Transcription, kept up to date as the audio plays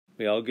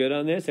We all good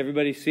on this?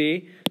 Everybody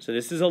see? So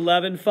this is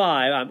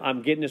 11.5.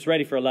 I'm getting this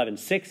ready for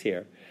 11.6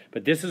 here.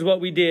 But this is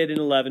what we did in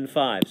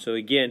 11.5. So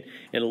again,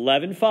 in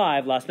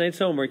 11.5, last night's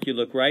homework, you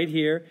look right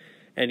here,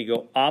 and you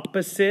go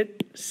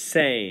opposite,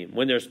 same.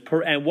 When there's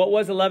and what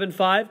was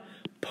 11.5?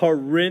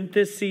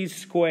 Parentheses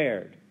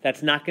squared.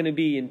 That's not going to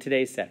be in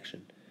today's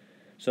section.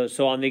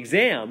 So on the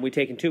exam, we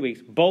take in 2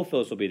 weeks, both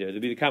those will be there.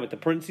 There'll be the comment, the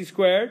parentheses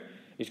squared.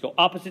 You just go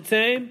opposite,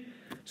 same.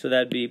 So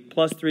that'd be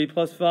plus 3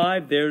 plus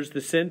 5. There's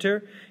the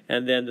center.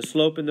 And then the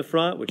slope in the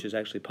front, which is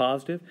actually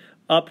positive.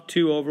 Up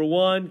 2 over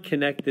 1.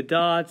 Connect the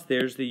dots.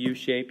 There's the U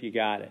shape. You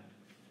got it.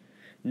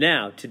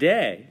 Now,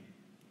 today,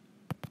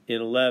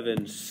 in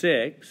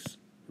 11.6,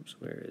 oops,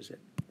 where is it?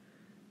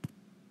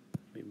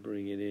 Let me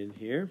bring it in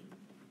here.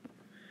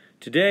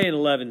 Today in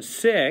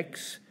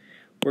 11.6,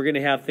 we're going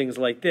to have things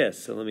like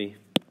this. So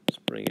let's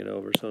bring it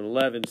over. So in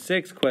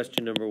 11.6,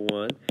 question number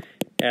 1,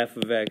 f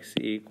of x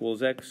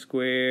equals x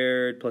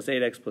squared plus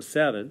 8x plus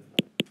 7.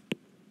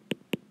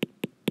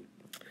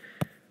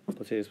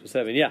 Plus 8x plus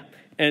 7, yeah.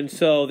 And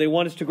so they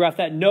want us to graph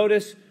that.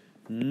 Notice,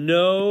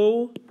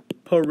 no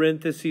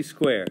parentheses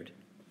squared.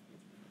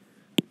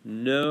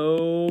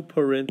 No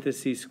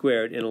parentheses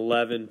squared in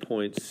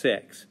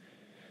 11.6.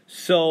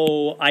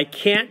 So I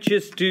can't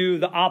just do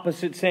the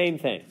opposite same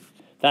thing.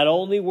 That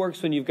only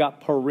works when you've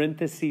got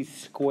parentheses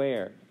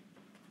squared.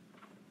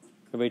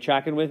 Everybody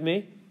tracking with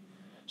me?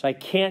 So I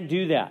can't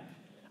do that.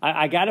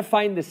 I got to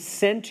find the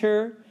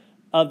center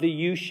of the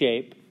U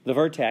shape, the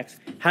vertex.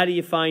 How do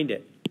you find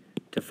it?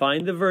 To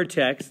find the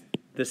vertex,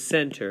 the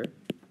center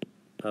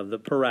of the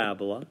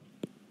parabola,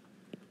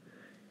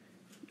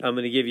 I'm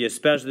going to give you this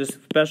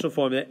special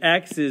formula.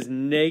 X is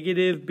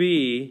negative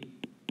b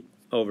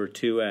over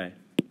 2a.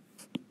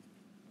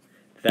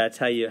 That's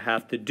how you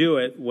have to do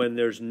it when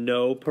there's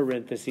no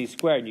parentheses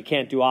squared. You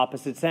can't do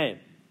opposite same.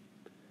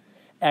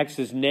 X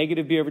is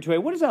negative b over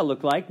 2a. What does that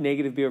look like,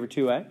 negative b over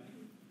 2a?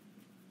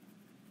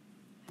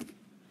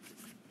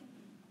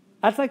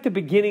 That's like the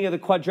beginning of the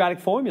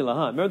quadratic formula,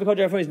 huh? Remember the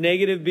quadratic formula is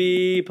negative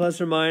b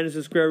plus or minus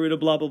the square root of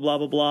blah, blah, blah,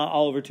 blah, blah,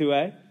 all over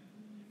 2a?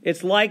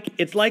 It's like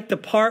the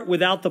part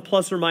without the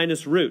plus or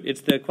minus root. It's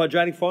the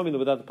quadratic formula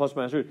without the plus or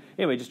minus root.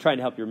 Anyway, just trying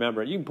to help you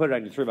remember it. You can put it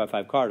on your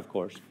 3x5 card, of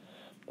course,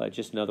 but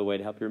just another way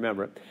to help you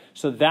remember it.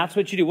 So that's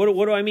what you do.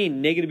 What do I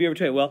mean, negative b over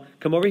 2a? Well,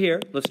 come over here.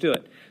 Let's do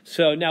it.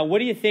 So now what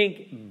do you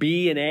think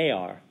b and a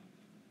are?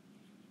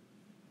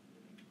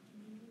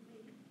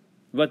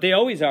 What they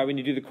always are when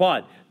you do the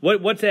quad.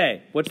 What's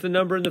a? What's the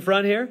number in the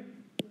front here?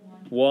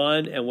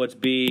 1. And what's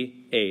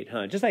b? 8,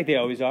 huh? Just like they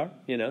always are.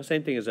 You know,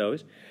 same thing as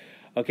always.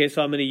 Okay,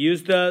 so I'm going to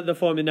use the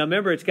formula. Now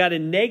remember, it's got a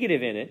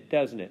negative in it,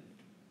 doesn't it?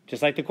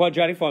 Just like the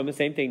quadratic formula,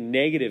 same thing,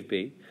 negative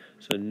b.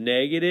 So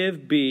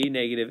negative b,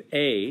 negative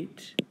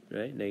 8,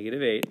 right?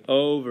 Negative 8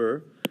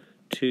 over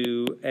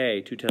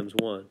 2a, 2 times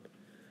 1.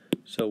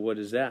 So what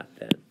is that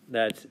then?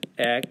 That's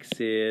x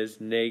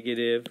is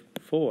negative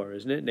 4,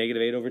 isn't it?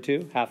 Negative 8 over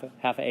 2, half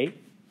of 8.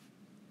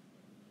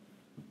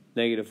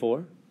 Negative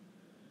 4.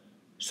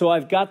 So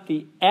I've got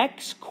the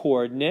x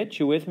coordinate.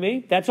 You with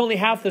me? That's only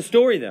half the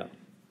story, though.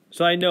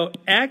 So I know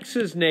x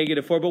is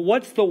negative 4, but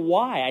what's the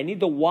y? I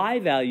need the y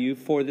value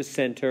for the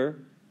center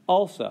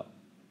also.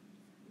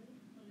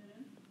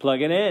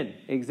 Plug it in.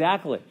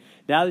 Exactly.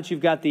 Now that you've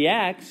got the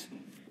x,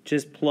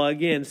 just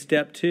plug in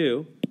step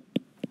 2.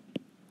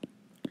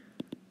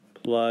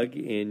 Plug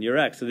in your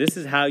x. So this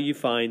is how you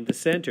find the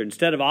center.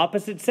 Instead of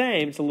opposite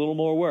same, it's a little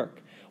more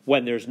work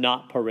when there's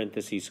not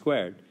parentheses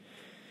squared.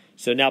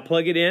 So now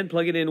plug it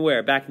in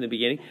where? Back in the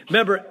beginning.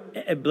 Remember,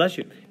 bless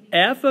you,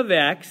 f of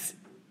x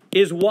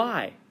is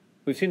y.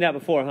 We've seen that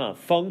before, huh?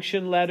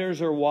 Function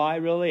letters are y,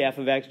 really. F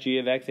of x, g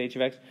of x, h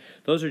of x.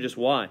 Those are just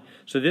y.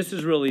 So this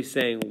is really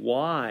saying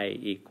y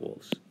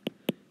equals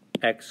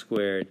x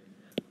squared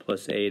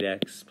plus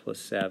 8x plus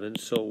 7.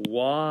 So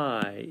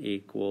y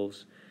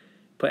equals,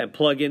 and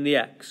plug in the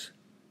x,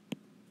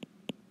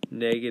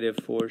 negative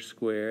 4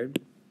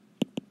 squared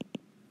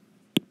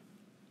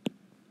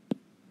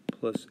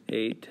plus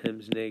 8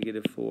 times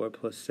negative 4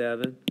 plus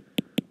 7.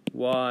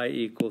 Y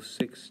equals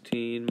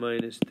 16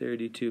 minus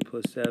 32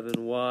 plus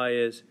 7. Y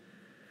is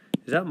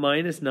that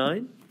minus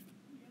 9?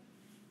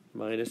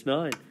 Minus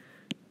 9.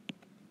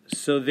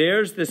 So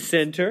there's the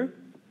center.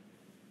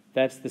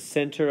 That's the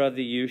center of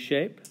the U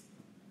shape.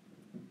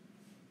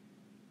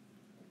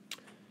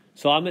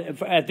 So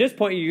at this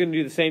point, you're going to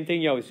do the same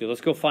thing you always do.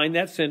 Let's go find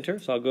that center.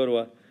 So I'll go to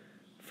a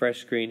fresh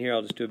screen here.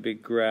 I'll just do a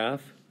big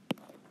graph.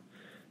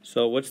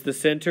 So what's the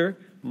center?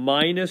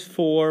 Minus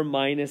 4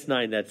 minus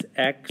 9. That's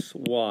x,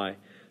 y.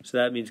 So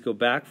that means go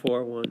back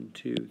 4. 1,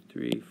 2,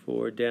 3,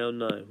 4. Down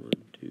 9. 1,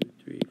 2,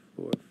 3,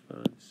 4,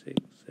 5, 6,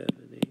 7,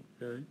 8,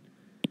 9.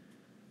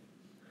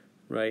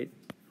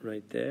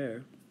 Right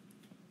there.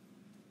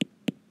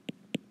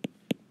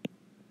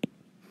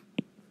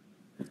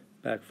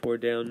 Back 4,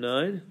 down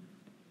 9.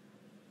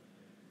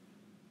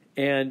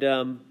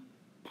 And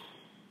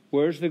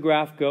where's the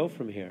graph go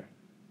from here?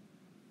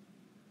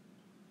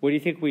 What do you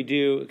think we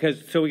do?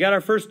 So we got our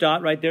first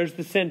dot, right? There's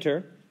the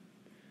center.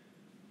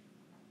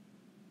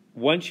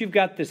 Once you've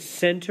got the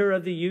center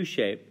of the U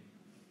shape,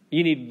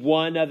 You need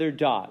one other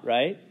dot,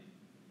 right?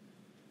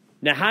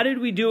 Now, how did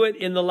we do it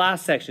in the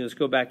last section? Let's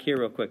go back here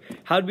real quick.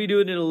 How did we do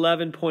it in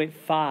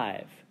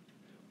 11.5?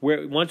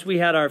 Where once we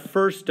had our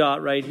first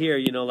dot right here,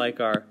 you know, like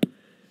our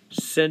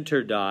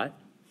center dot,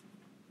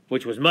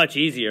 which was much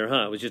easier,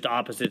 huh? It was just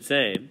opposite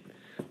same.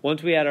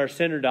 Once we had our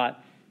center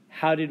dot,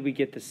 how did we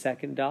get the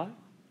second dot?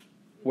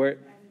 Where?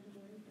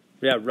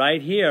 Yeah,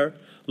 right here.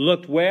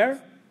 Looked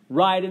where?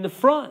 Right in the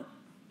front.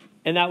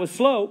 And that was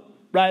slope,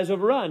 rise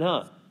over run,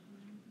 huh?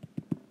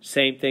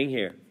 Same thing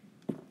here.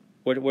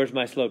 Where's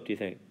my slope, do you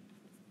think?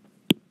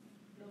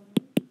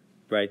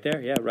 Right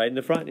there, yeah, right in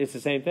the front. It's the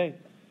same thing.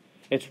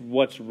 It's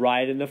what's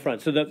right in the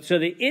front. So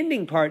the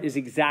ending part is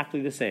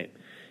exactly the same.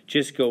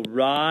 Just go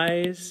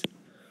rise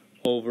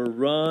over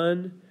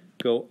run,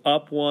 go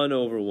up 1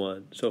 over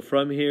 1. So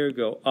from here,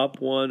 go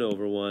up 1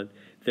 over 1.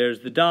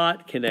 There's the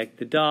dot, connect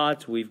the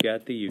dots, we've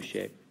got the U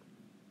shape.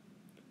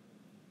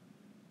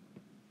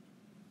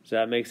 Does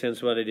that make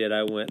sense what I did?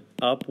 I went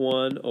up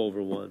 1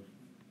 over 1.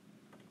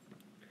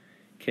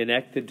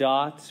 Connect the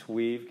dots,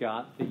 we've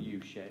got the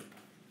U shape.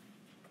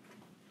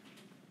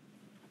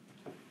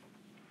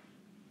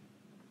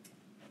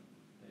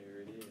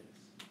 There it is.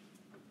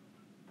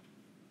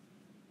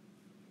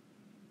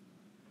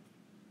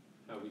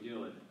 How are we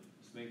doing?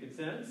 Is making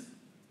sense?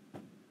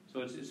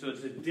 So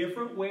it's a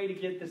different way to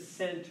get the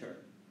center.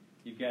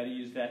 You've got to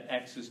use that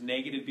x is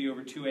negative b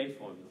over 2a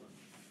formula.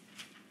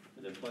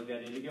 And then plug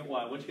that in to get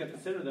y. Once you got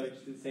the center, though, you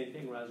just do the same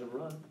thing, rise over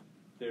run.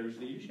 There's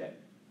the U shape.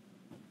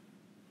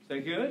 Is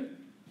that good?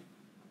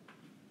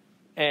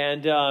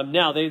 And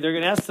now they're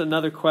going to ask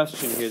another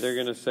question here. They're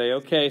going to say,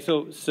 okay,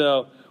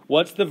 so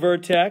what's the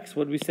vertex?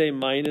 What did we say?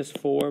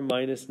 -4,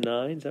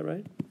 -9. Is that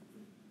right?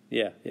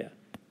 Yeah.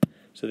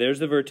 So there's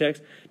the vertex.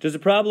 Does the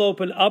parabola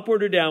open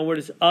upward or downward?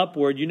 It's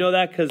upward. You know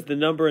that because the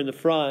number in the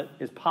front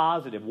is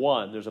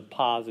 +1. There's a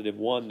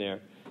 +1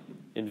 there.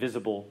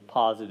 Invisible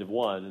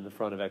 +1 in the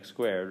front of x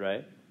squared,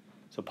 right?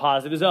 So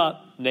positive is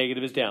up,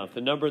 negative is down. If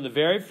the number in the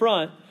very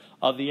front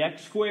of the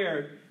x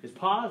squared is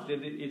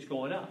positive, it's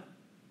going up.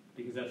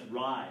 Because that's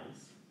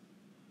rise,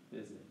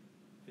 isn't it?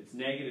 If it's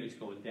negative, it's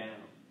going down.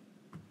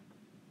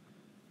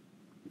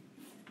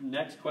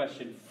 Next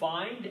question,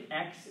 find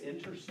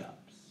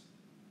x-intercepts.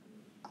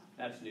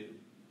 That's new.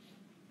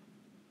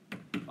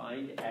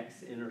 Find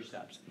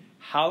x-intercepts.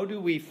 How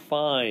do we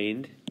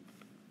find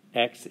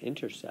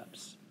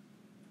x-intercepts?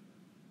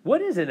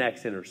 What is an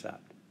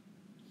x-intercept?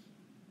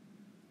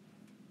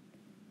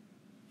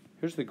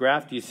 Here's the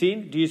graph. Do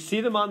you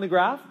see them on the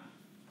graph?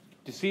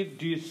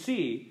 Do you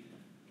see?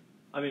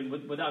 I mean,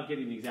 without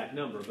getting the exact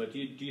number, but do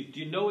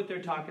you know what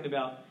they're talking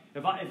about?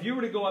 If you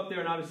were to go up there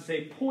and I was to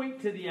say,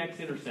 point to the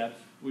x-intercepts,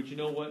 would you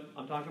know what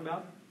I'm talking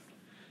about?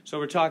 So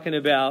we're talking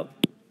about,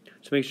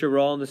 to make sure we're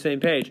all on the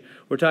same page,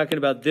 we're talking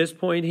about this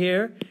point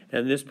here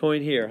and this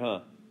point here,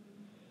 huh?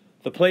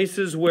 The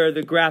places where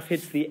the graph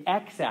hits the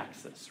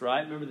x-axis,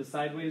 right? Remember the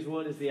sideways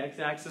one is the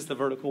x-axis, the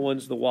vertical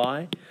one's the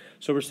y.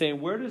 So we're saying,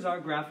 where does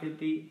our graph hit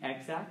the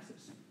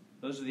x-axis?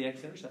 Those are the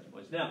x-intercept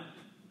points. Now,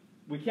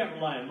 we can't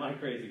rely on my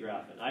crazy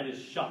graphing. I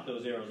just shot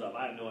those arrows up.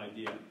 I have no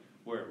idea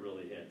where it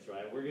really hits,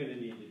 right? We're going to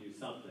need to do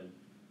something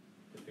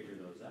to figure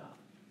those out.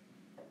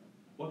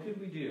 What could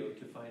we do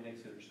to find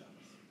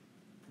x-intercepts?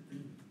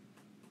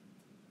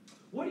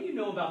 What do you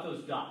know about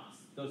those dots,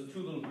 those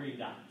two little green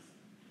dots?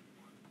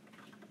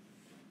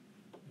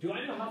 Do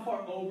I know how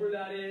far over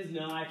that is?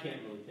 No, I can't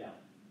really tell.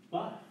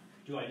 But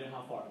do I know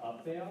how far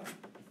up they are?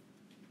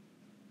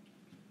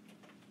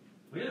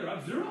 Well, yeah, they're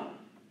up 0.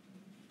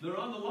 They're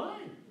on the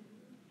line.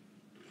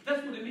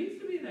 That's what it means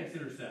to be an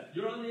x-intercept.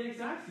 You're on the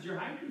x-axis. Your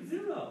height is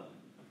 0,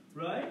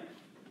 right?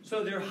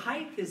 So their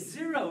height is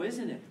 0,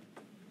 isn't it?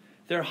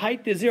 Their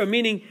height is 0,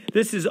 meaning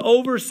this is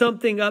over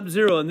something up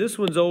 0, and this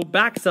one's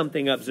back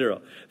something up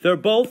 0. They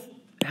both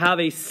have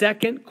a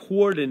second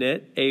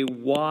coordinate, a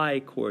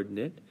y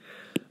coordinate,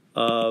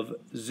 of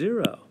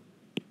 0,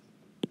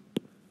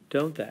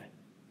 don't they?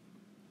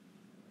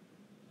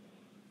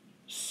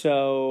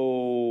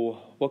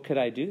 So what could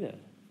I do then?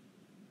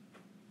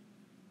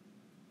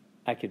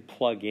 I could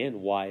plug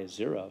in y is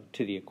 0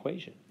 to the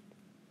equation.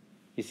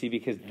 You see,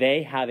 because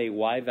they have a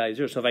y value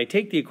 0. So if I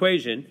take the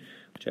equation,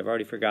 which I've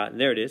already forgotten,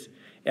 there it is,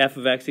 f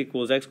of x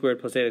equals x squared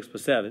plus 8x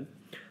plus 7.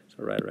 So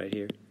I'll write it right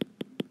here.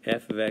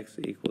 F of x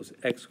equals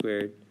x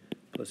squared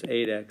plus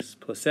 8x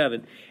plus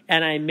 7.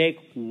 And I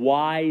make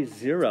y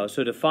 0.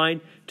 So to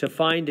find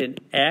an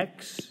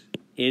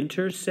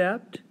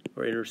x-intercept,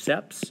 or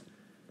intercepts,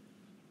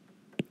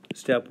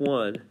 step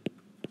 1,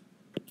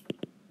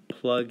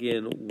 plug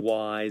in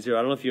y 0.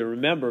 I don't know if you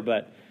remember,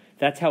 but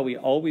that's how we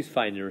always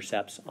find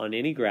intercepts on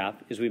any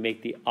graph, is we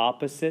make the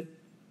opposite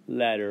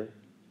letter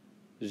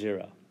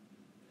 0.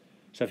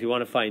 So if you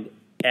want to find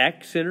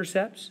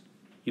x-intercepts,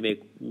 you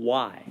make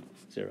y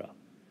 0.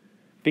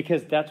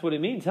 Because that's what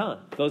it means, huh?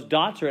 Those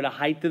dots are at a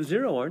height of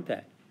 0, aren't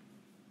they?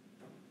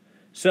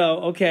 So,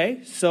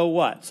 okay, so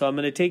what? So I'm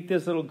going to take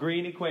this little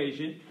green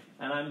equation,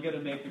 and I'm going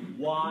to make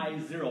y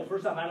 0.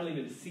 First off, I don't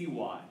even see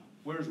y.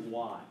 Where's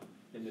y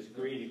in this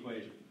green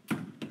equation?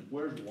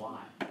 Where's y?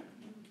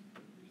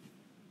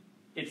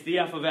 It's the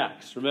f of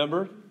x,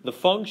 remember? The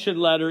function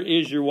letter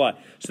is your y.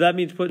 So that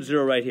means put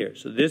 0 right here.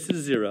 So this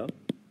is 0,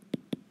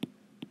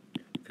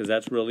 because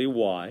that's really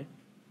y.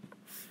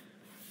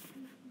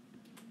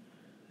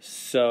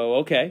 So,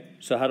 okay,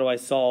 so how do I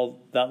solve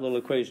that little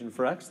equation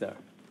for x there?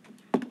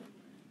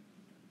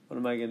 What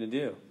am I going to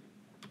do?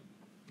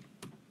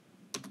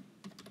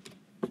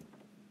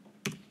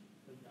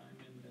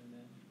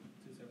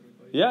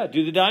 Yeah,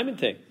 do the diamond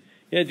thing.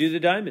 Yeah, do the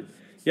diamond.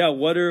 Yeah,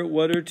 what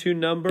are two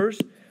numbers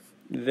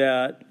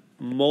that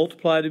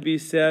multiply to be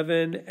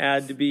 7,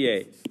 add to be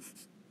 8?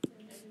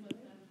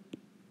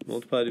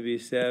 Multiply to be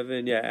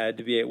 7, yeah, add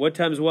to be 8. What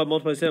times what?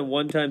 Multiply 7,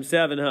 1 times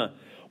 7, huh?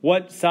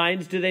 What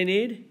signs do they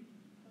need?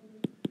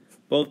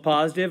 Both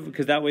positive,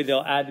 because that way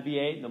they'll add to be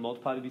 8 and they'll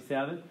multiply to be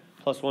 7.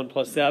 Plus 1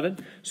 plus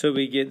 7. So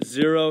we get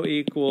 0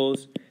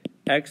 equals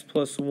x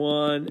plus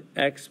 1,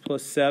 x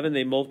plus 7.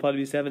 They multiply to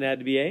be 7, add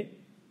to be 8.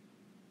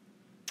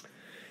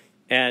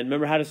 And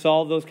remember how to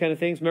solve those kind of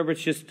things? Remember,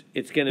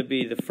 it's going to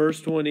be the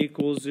first one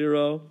equals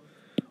 0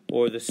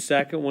 or the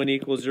second one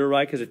equals 0,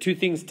 right? Because the two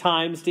things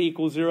times to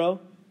equal 0.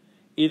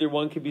 Either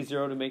one could be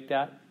 0 to make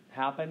that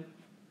happen.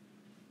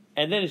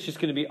 And then it's just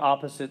going to be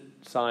opposite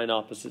sign,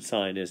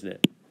 isn't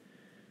it?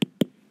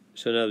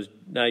 So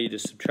now you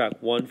just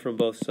subtract 1 from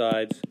both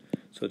sides.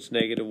 So it's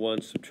negative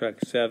 1.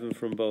 Subtract 7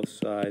 from both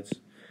sides.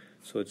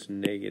 So it's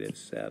negative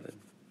 7.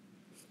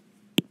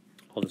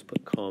 I'll just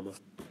put comma.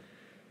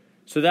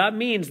 So that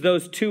means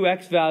those two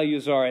x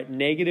values are at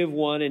negative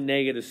 1 and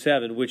negative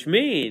 7, which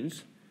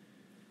means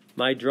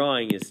my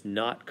drawing is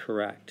not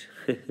correct.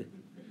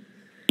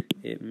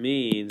 It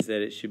means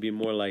that it should be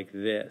more like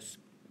this.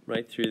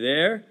 Right through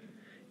there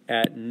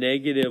at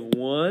negative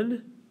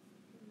 1,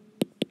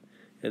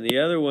 and the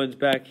other one's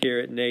back here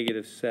at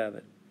negative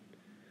 7.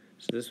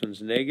 So this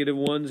one's negative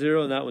 1,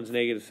 0, and that one's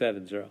negative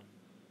 7, 0.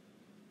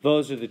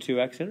 Those are the two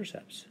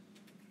x-intercepts.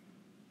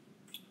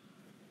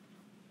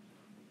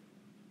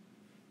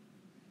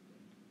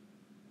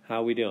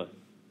 How are we doing?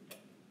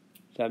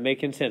 Is that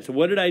making sense? So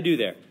what did I do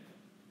there?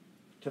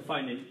 To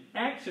find an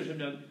x-intercept,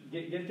 now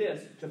get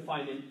this, to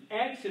find an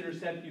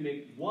x-intercept, you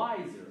make y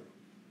 0.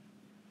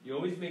 You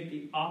always make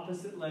the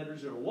opposite letter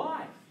 0,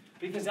 y.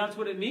 Because that's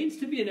what it means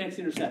to be an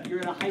x-intercept. You're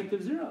at a height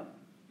of 0.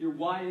 Your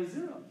y is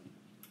 0.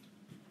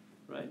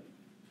 Right?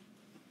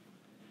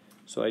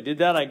 So I did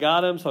that, I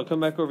got them, so I'll come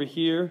back over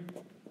here.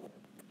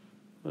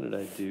 What did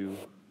I do?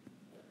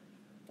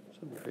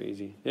 Something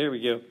crazy. There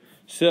we go.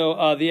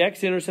 So the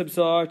x-intercepts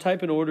are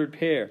type an ordered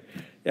pair.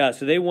 Yeah,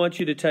 so they want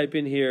you to type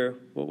in here,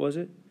 what was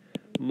it?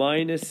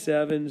 Minus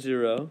 7,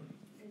 0,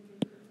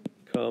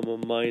 comma,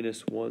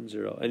 minus 1,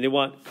 0. And they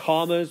want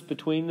commas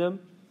between them,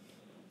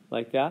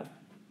 like that.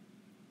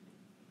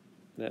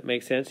 That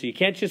makes sense. So you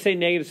can't just say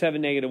negative 7,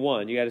 negative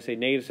 1. You got to say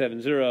negative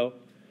 7, 0,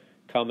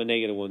 comma,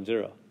 negative 1,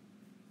 0.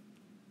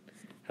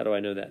 How do I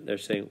know that? They're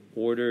saying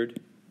ordered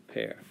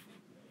pair.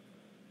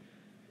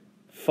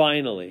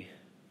 Finally,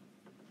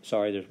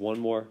 sorry, there's one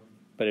more,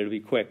 but it'll be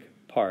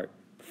quick part.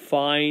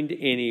 Find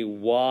any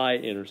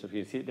y-intercept.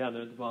 You see it down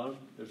there at the bottom?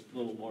 There's a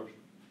little more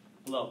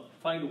below.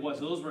 Find the y.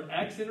 So those were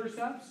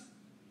x-intercepts.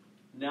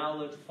 Now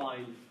let's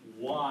find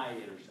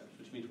y-intercepts,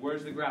 which means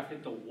where's the graph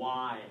hit the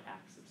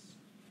y-axis?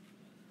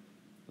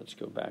 Let's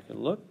go back and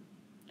look.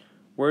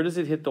 Where does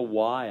it hit the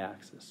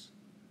y-axis?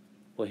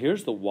 Well,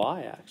 here's the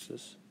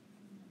y-axis.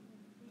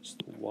 It's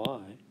the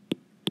y.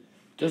 It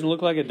doesn't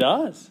look like it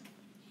does.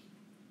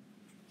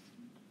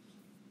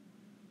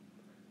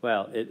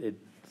 Well,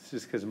 it's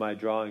just because my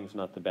drawing's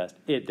not the best.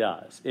 It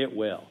does. It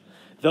will.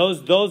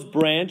 Those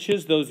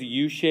branches, those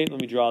U-shaped,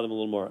 let me draw them a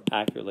little more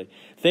accurately.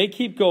 They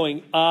keep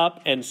going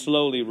up and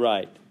slowly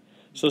right.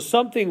 So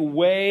something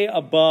way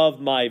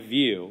above my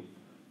view,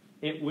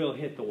 it will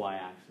hit the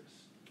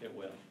y-axis. It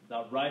will.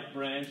 That right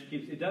branch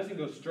it doesn't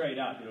go straight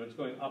up, it's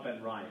going up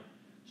and right.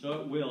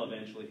 So it will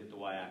eventually hit the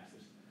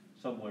y-axis,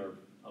 somewhere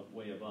up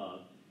way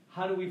above.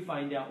 How do we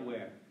find out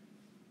where?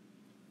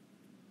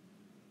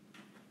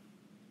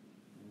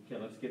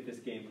 Okay, let's get this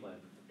game plan.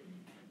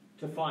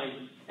 To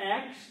find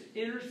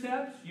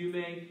x-intercepts, you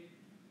make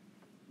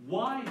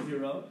y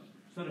 0.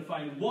 So to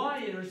find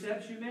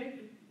y-intercepts, you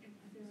make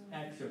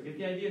x 0. Get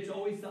the idea? It's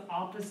always the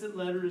opposite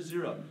letter of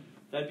 0.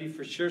 That'd be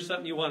for sure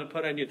something you want to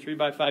put on your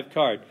 3x5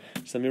 card.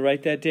 So let me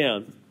write that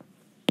down.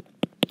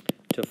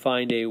 To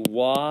find a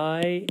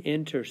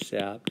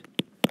y-intercept,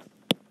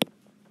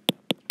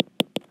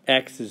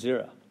 x is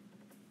 0.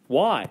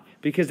 Why?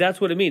 Because that's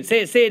what it means.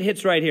 Say it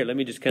hits right here. Let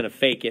me just kind of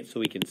fake it so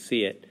we can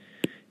see it.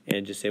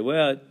 And just say,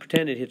 well,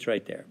 pretend it hits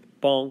right there.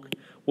 Bonk.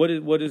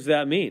 What does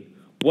that mean?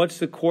 What's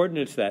the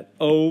coordinates of that?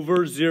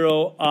 Over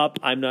 0, up,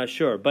 I'm not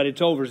sure. But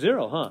it's over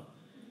 0, huh?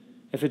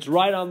 If it's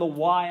right on the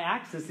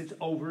y-axis, it's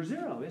over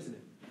 0, isn't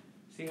it?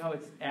 See how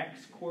its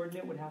x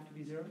coordinate would have to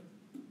be 0?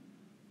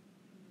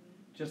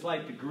 Just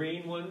like the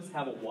green ones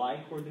have a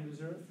y coordinate of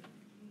 0?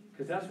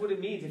 Because that's what it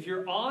means. If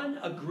you're on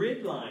a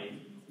grid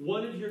line,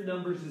 one of your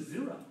numbers is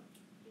 0.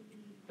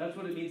 That's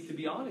what it means to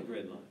be on a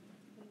grid line.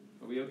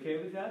 Are we okay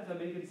with that? Is that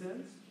making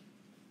sense?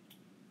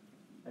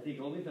 I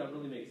think only if that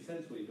really makes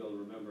sense will you be able to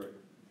remember it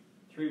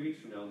 3 weeks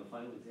from now on the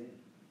final exam.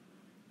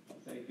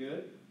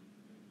 good?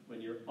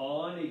 When you're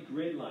on a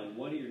grid line,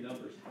 one of your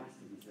numbers has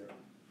to be 0.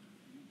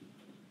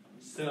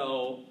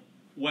 So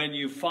when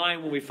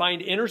we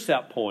find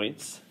intercept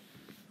points,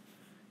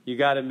 you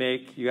got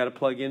to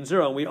plug in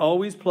 0, and we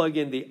always plug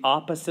in the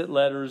opposite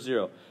letter of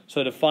 0.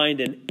 So to find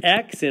an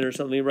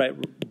x-intercept, let me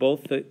write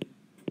both the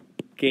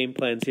game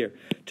plans here.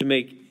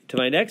 To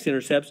find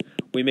x-intercepts,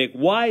 we make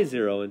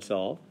y0 and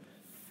solve.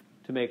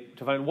 To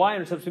find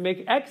y-intercepts, we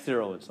make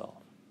x0 and solve.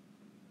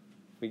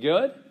 We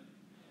good?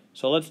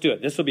 So let's do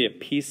it. This will be a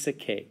piece of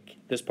cake.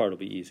 This part will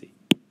be easy.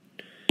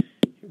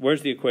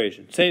 Where's the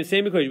equation?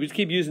 Same equation. We just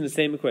keep using the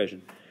same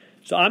equation.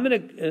 So I'm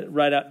going to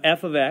write out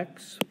f of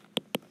x.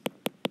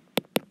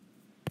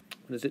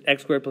 What is it?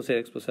 X squared plus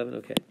 8x plus 7?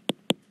 Okay.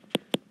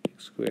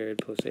 X squared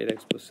plus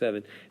 8x plus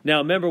 7. Now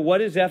remember,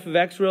 what is f of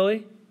x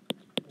really?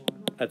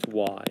 That's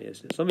y,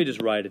 isn't it? So let me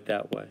just write it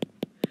that way.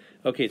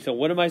 Okay, so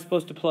what am I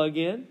supposed to plug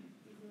in?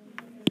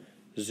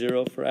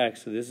 0 for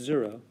x. So this is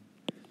 0.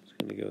 It's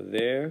going to go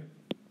there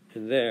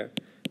and there.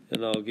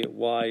 And I'll get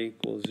y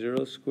equals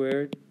 0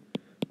 squared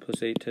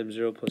plus 8 times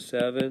 0 plus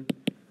 7.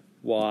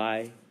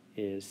 Y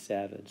is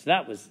 7. So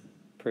that was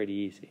pretty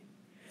easy.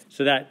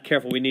 So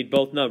careful, we need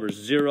both numbers,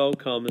 0,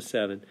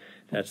 7.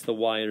 That's the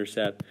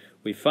y-intercept.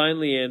 We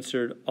finally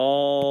answered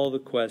all the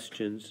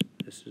questions.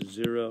 This is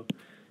 0,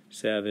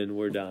 7.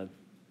 We're done.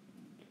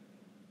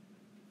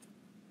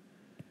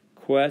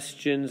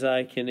 Questions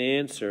I can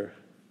answer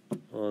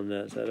on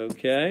that. Is that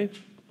okay?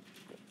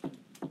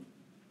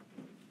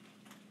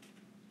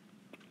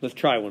 Let's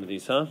try one of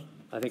these, huh?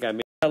 I think I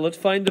made it. Let's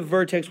find the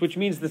vertex, which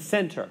means the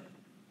center.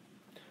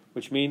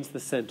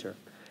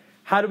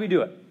 How do we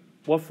do it?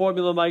 What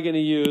formula am I going to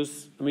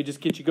use? Let me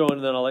just get you going,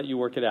 and then I'll let you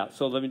work it out.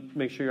 So let me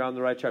make sure you're on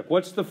the right track.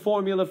 What's the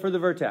formula for the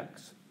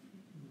vertex?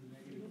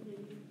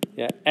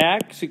 Yeah,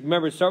 x.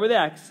 Remember, start with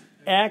x.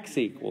 X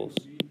equals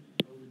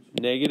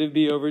negative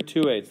b over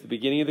 2a. It's the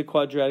beginning of the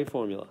quadratic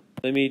formula.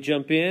 Let me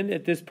jump in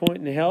at this point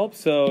and help.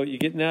 So you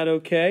getting that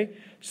okay?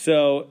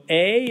 So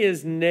a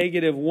is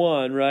negative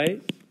 1,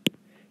 right?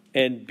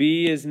 And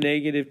b is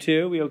negative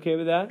 2. We okay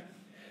with that?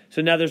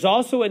 So now there's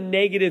also a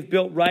negative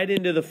built right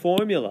into the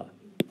formula.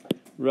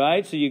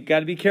 Right? So you've got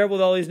to be careful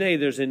with all these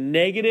negatives. There's a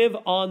negative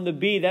on the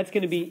b. That's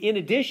going to be in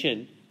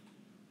addition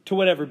to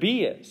whatever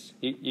b is.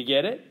 You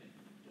get it?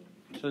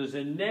 So there's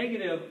a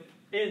negative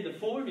in the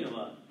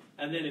formula.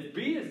 And then if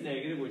b is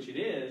negative, which it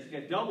is, you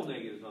got double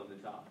negatives on the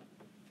top,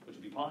 which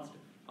would be positive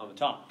on the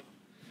top.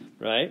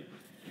 Right?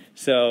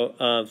 So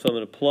I'm going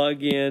to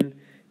plug in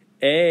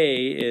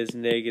a is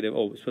negative.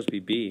 Oh, it's supposed to be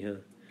b, huh?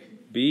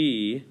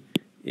 b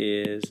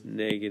is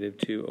negative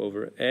 2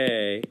 over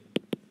a.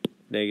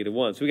 Negative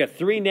 1. So we got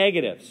 3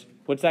 negatives.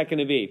 What's that going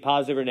to be?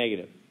 Positive or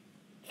negative?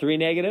 3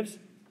 negatives?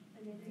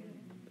 It's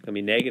going to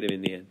be negative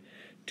in the end.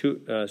 So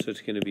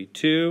it's going to be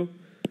 2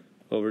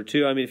 over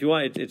 2. I mean, if you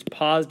want, it's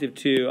positive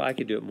 2. I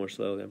could do it more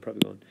slowly. I'm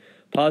probably going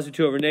positive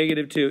 2 over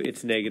negative 2.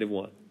 It's negative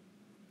 1.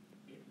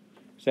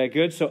 Is that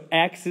good? So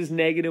x is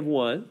negative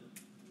 1.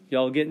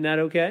 Y'all getting that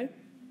okay?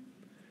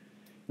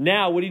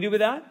 Now, what do you do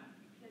with that?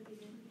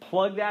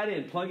 Plug that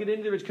in. Plug it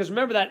into the because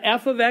remember that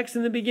f of x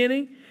in the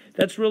beginning?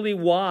 That's really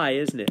y,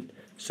 isn't it?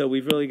 So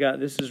we've really got,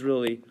 this is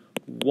really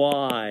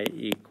y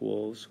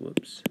equals,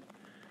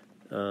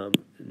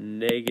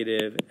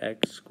 negative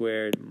x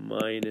squared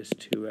minus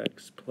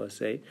 2x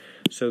plus 8.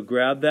 So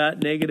grab that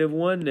negative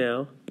 1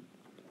 now.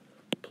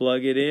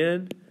 Plug it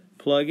in.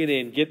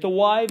 Get the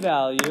y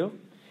value.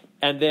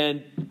 And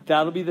then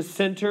that'll be the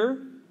center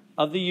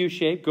of the U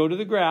shape. Go to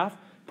the graph.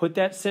 Put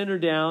that center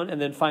down.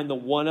 And then find the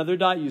one other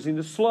dot using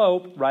the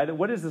slope. Right?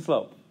 What is the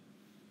slope?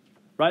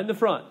 Right in the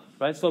front.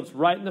 Right? Slope's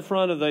right in the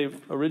front of the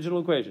original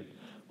equation.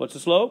 What's the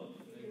slope?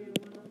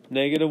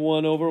 Negative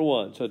 1 over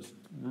 1. So it's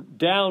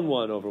down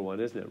 1 over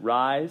 1, isn't it?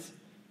 Rise,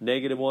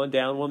 negative 1,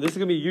 down 1. This is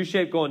going to be a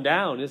U-shape going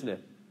down, isn't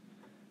it?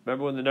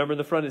 Remember, when the number in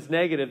the front is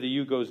negative, the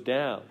U goes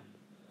down.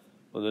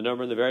 When the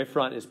number in the very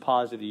front is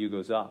positive, the U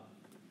goes up.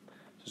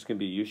 So it's going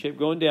to be a U-shape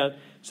going down.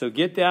 So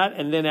get that,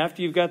 and then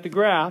after you've got the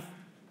graph,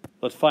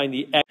 let's find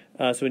the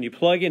x. So when you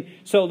plug in,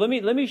 so let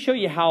me show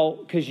you how,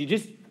 because you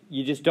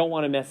just don't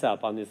want to mess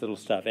up on this little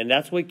stuff. And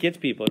that's what gets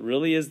people. It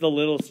really is the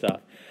little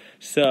stuff.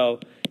 So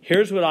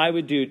here's what I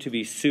would do to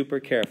be super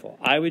careful.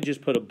 I would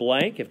just put a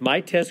blank. If my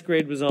test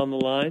grade was on the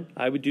line,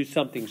 I would do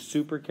something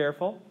super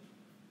careful.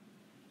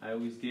 I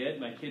always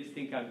did. My kids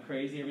think I'm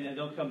crazy. Every day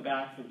they'll come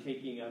back from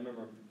taking, I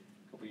remember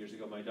a couple years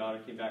ago, my daughter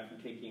came back from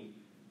taking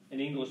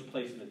an English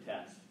placement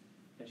test.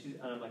 And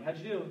I'm like, how'd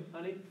you do,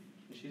 honey?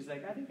 And she's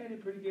like, I think I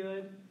did pretty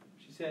good.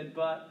 She said,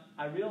 but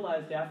I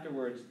realized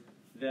afterwards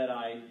that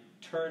I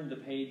turned the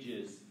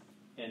pages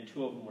and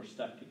 2 of them were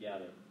stuck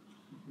together.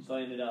 So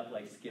I ended up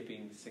like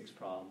skipping 6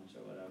 problems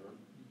or whatever.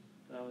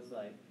 And I was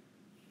like,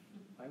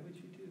 why would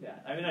you do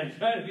that? I mean, I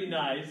try to be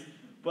nice,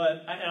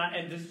 but,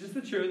 and this is just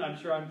the truth. I'm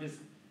sure I'm just,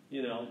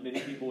 many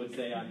people would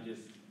say I'm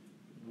just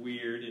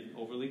weird and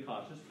overly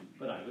cautious,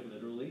 but I would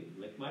literally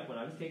lick when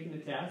I was taking the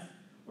test,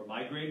 where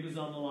my grade was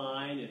on the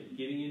line and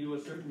getting into a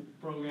certain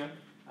program,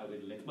 I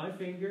would lick my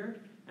finger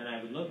and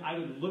I would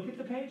look at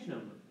the page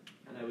number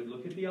and I would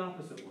look at the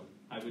opposite one.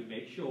 I would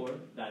make sure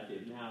that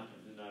didn't happen.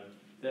 And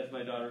that's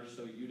my daughter,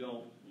 so you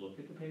don't look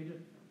at the page.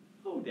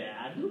 Oh,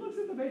 Dad, who looks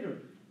at the page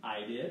numbers?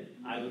 I did.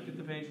 I looked at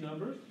the page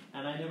numbers,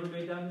 and I never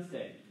made that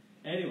mistake.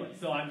 Anyway,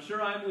 so I'm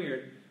sure I'm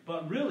weird,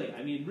 but really,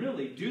 I mean,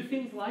 really, do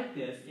things like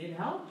this. It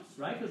helps,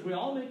 right? Because we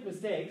all make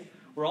mistakes.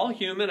 We're all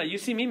human. You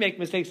see me make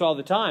mistakes all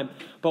the time,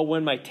 but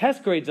when my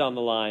test grade's on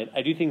the line,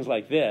 I do things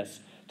like this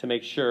to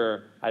make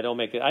sure I don't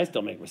make it. I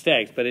still make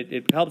mistakes, but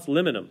it helps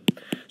limit them.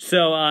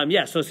 So,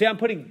 yeah, so see I'm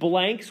putting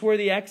blanks where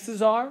the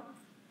X's are,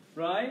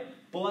 right?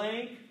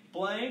 Blank,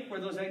 blank, where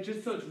those X's,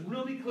 just so it's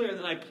really clear.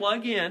 Then I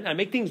plug in. I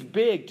make things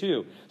big,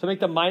 too. So I make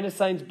the minus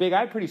signs big.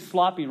 I have pretty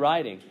sloppy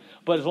writing.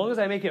 But as long as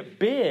I make it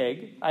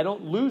big, I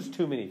don't lose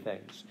too many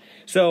things.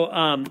 So,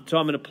 I'm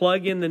going to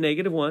plug in the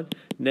 -1,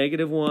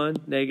 -1,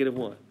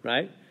 -1,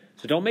 right?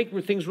 So don't make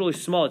things really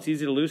small. It's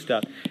easy to lose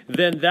stuff.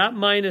 Then that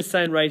minus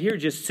sign right here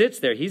just sits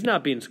there. He's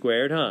not being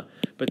squared, huh?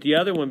 But the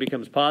other one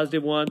becomes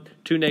 +1.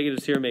 2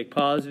 negatives here make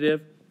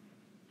positive.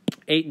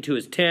 8 and 2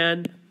 is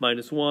 10.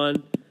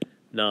 -1,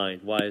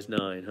 9. Y is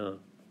 9, huh?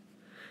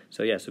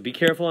 So, yeah, so be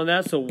careful on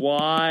that. So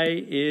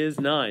Y is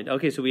 9.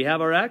 Okay, so we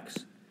have our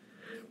X.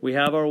 We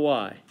have our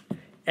Y.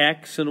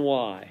 X and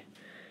Y.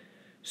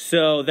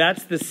 So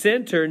that's the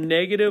center.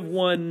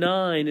 -1,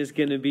 9 is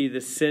going to be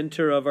the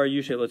center of our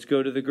U shape. Let's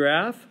go to the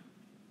graph.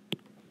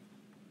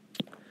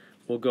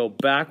 We'll go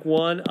back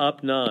 1,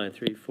 up 9.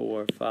 3,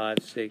 4,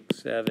 5, 6,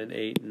 7,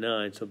 8,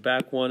 9. So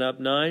back 1, up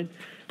 9.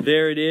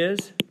 There it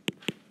is.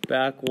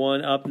 Back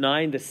 1, up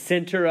 9. The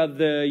center of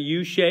the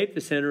U shape,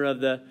 the center of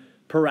the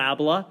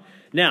parabola.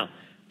 Now,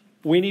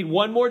 we need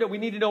one more that we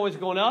need to know is it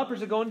going up or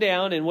is it going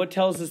down? And what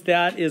tells us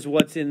that is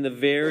what's in the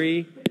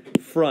very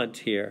front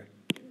here.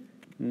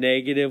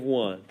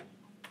 -1.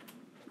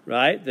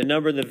 Right? The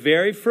number in the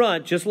very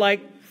front, just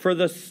like for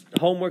the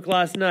homework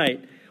last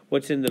night,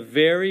 what's in the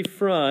very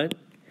front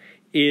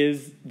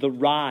is the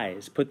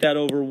rise. Put that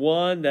over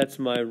 1. That's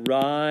my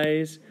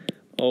rise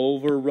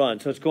over run.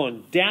 So it's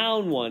going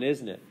down 1,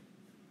 isn't it?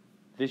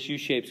 This U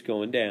shape's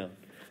going down.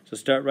 So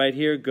start right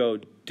here, go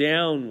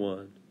down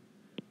 1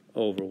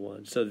 over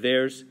 1. So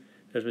there's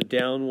my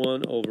down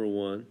 1 over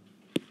 1.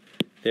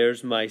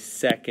 There's my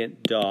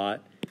second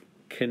dot.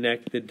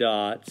 Connect the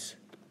dots.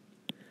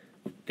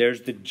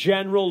 There's the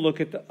general look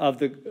at of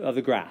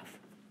the graph.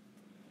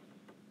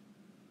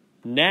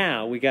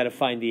 Now we got to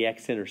find the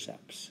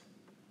x-intercepts.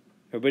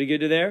 Everybody good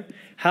to there?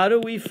 How do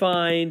we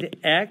find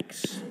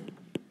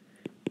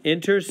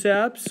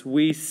x-intercepts?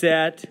 We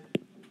set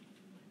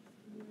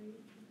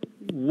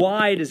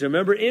y to 0.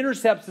 Remember,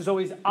 intercepts is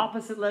always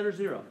opposite letter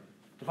 0.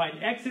 To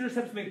find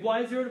x-intercepts make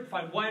y 0. To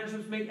find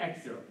y-intercepts make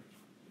x 0.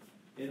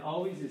 It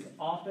always is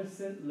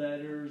opposite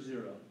letter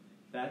 0.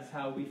 That's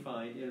how we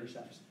find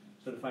intercepts.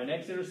 So to find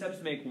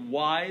x-intercepts make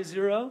y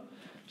 0.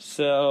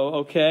 So,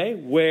 okay,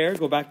 where?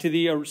 Go back to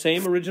the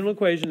same original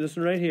equation, this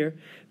one right here.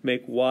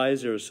 Make y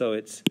 0. So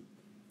it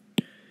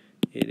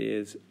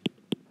is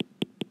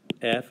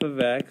f of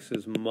x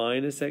is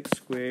minus x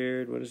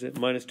squared. What is it?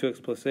 Minus 2x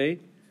plus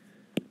 8.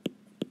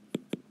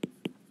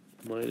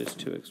 Minus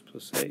 2x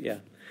plus 8, yeah.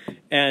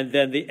 And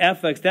then the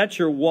fx, that's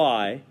your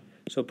y.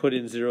 So put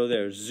in 0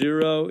 there.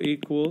 0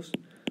 equals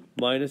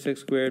minus x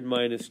squared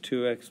minus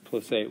 2x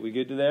plus 8. We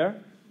good to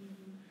there?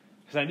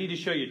 Because I need to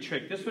show you a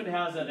trick. This one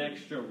has an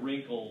extra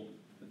wrinkle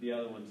that the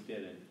other ones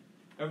didn't.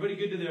 Everybody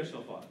good to there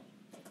so far?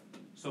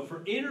 So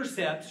for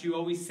intercepts, you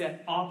always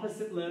set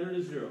opposite letter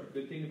to 0.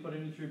 Good thing to put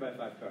in a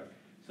 3x5 card.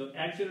 So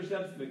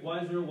x-intercepts make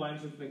y 0,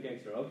 y-intercepts make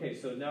x 0. Okay,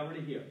 so now we're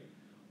to here.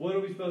 What are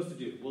we supposed to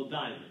do? Well,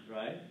 diamond,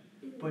 right?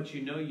 But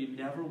you know you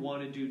never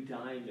want to do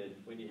diamond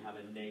when you have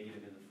a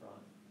negative in the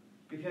front.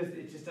 Because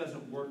it just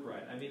doesn't work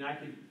right. I mean, I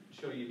could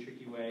show you a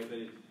tricky way, but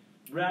it's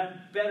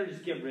better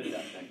just get rid of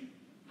that thing.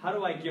 How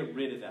do I get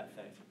rid of that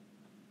thing?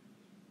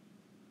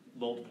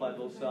 Multiply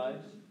both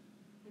sides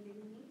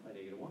by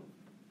 -1.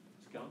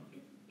 It's gone.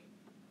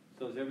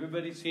 So is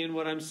everybody seeing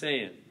what I'm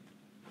saying?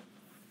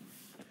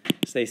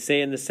 As they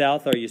say in the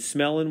South, are you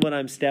smelling what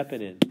I'm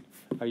stepping in?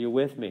 Are you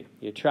with me?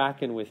 You're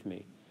tracking with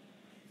me.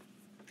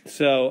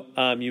 So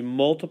you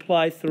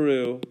multiply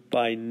through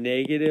by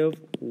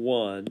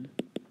 -1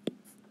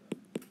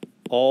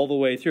 all the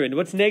way through. And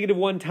what's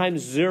 -1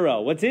 times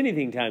 0? What's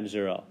anything times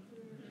 0?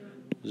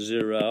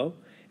 0.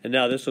 And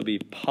now this will be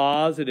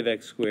positive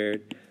x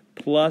squared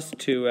plus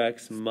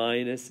 2x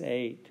minus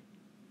 8.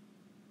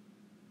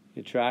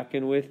 You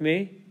tracking with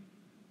me?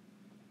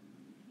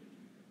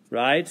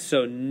 Right?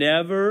 So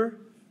never,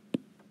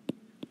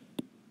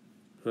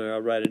 or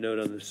I'll write a note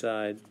on the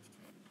side.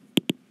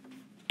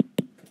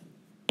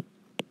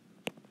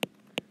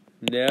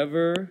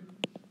 Never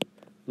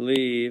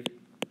leave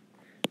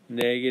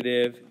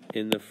negative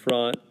in the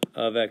front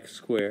of x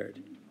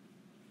squared.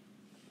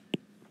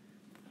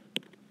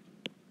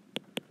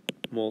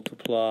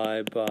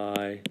 Multiply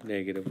by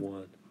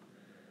 -1.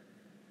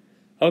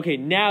 Okay,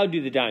 now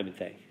do the diamond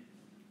thing.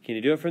 Can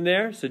you do it from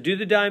there? So do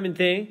the diamond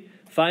thing,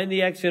 find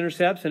the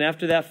x-intercepts, and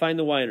after that find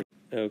the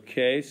y-intercepts.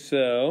 Okay,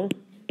 so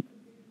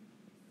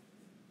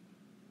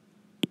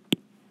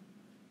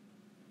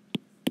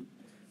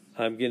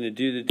I'm going to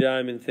do the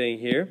diamond thing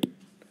here.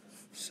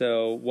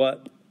 So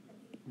what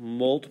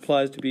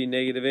multiplies to be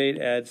negative 8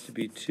 adds to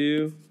be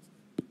 2.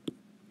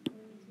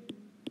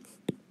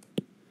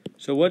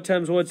 So what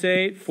times what's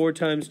 8? 4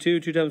 times 2,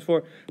 2 times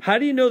 4. How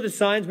do you know the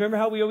signs? Remember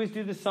how we always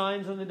do the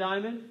signs on the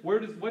diamond?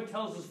 What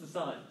tells us the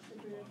signs?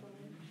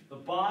 The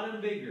bottom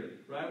bigger,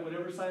 right?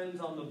 Whatever sign is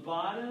on the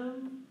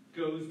bottom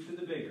goes to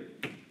the bigger.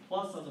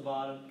 Plus on the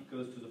bottom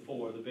goes to the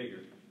 4, the bigger.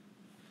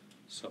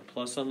 So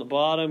plus on the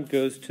bottom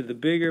goes to the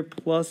bigger,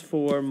 plus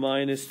 4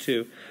 minus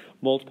 2.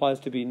 Multiplies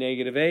to be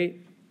negative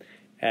 8,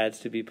 adds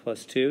to be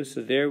plus 2.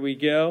 So there we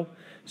go.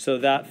 So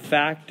that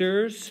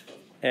factors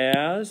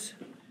as,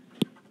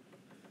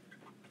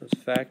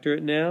 let's factor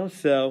it now.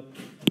 So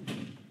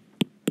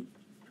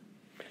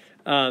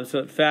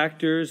it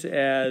factors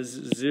as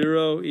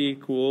 0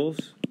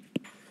 equals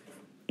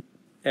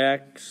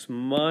x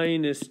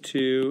minus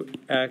 2,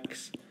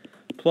 x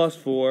plus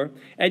 4.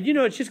 And you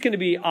know it's just going to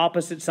be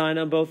opposite sign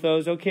on both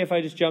those. Okay if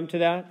I just jump to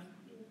that?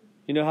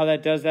 You know how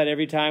that does that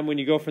every time? When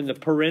you go from the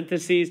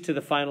parentheses to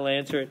the final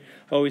answer, it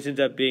always ends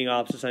up being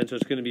opposite sign. So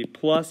it's going to be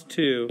plus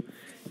 2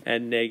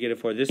 and negative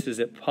 4. This is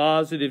at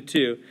positive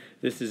 2.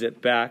 This is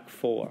at back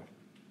 4.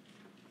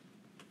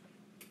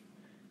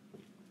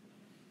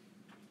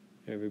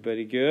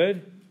 Everybody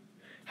good?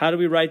 How do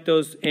we write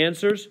those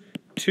answers?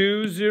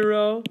 2,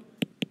 0,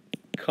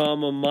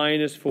 comma,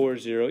 minus 4,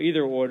 0.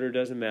 Either order,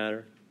 doesn't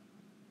matter.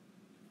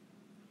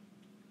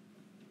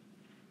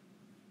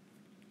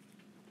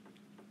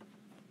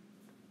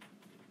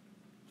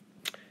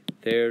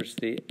 There's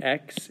the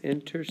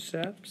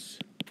x-intercepts.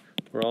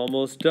 We're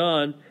almost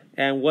done.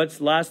 And what's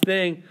last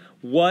thing?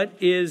 What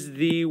is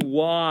the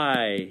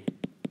y-intercept?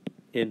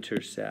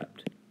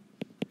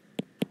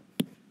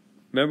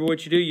 Remember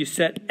what you do? You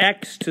set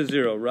x to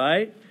 0,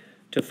 right?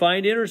 To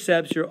find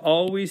intercepts, you're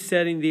always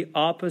setting the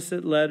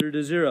opposite letter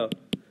to 0.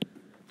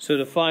 So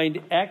to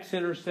find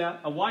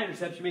x-intercept, a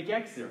y-intercept, you make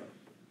x 0.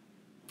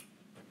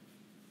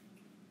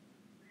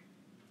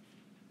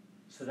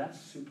 So that's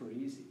super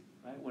easy,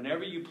 right?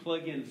 Whenever you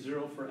plug in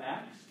 0 for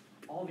x,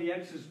 all the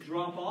x's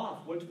drop off.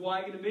 What's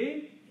y going to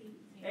be?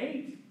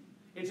 8.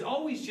 It's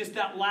always just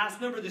that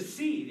last number, the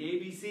c, the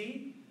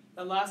ABC,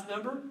 that last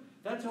number.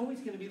 That's always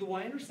going to be the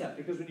y-intercept,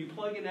 because when you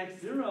plug in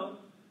x0,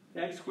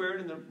 the x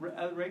squared and the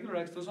regular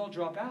x, those all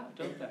drop out,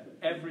 don't they?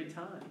 Every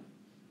time.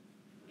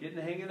 Getting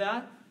the hang of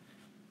that?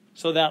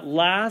 So that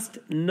last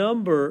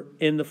number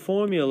in the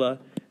formula,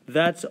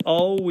 that's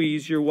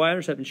always your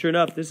y-intercept. And sure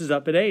enough, this is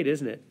up at 8,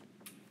 isn't it?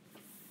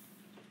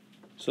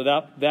 So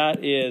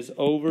that is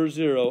over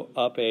 0,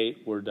 up 8,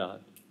 we're done.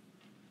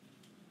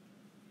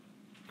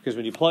 Because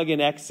when you plug in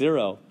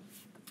x0,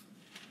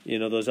 you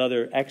know, those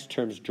other x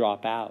terms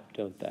drop out,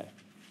 don't they?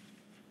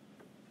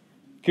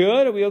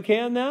 Good? Are we okay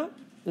on that?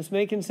 This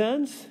making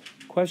sense?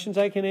 Questions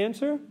I can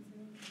answer?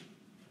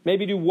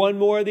 Maybe do one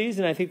more of these,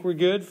 and I think we're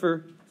good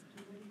for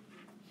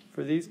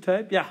these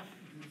type. Yeah?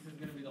 This is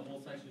going to be the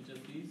whole section,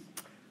 just these?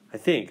 I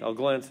think. I'll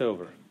glance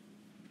over.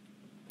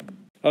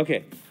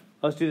 Okay.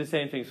 Let's do the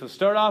same thing. So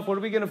start off, what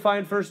are we going to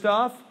find first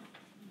off?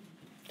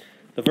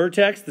 The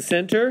vertex, the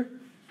center.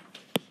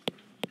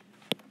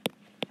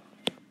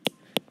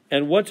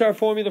 And what's our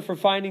formula for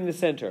finding the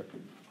center?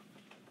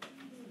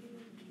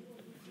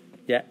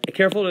 Yeah,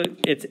 careful,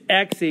 it's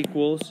x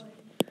equals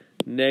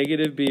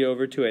negative b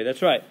over 2a.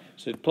 That's right.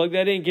 So plug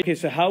that in. Okay,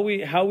 so how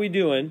we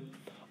doing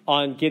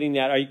on getting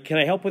that? Can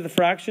I help with the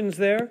fractions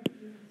there?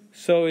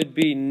 So it'd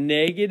be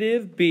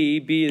negative b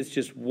is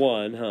just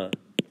 1, huh?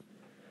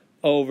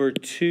 Over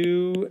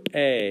 2a.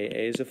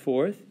 A is a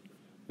fourth.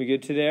 We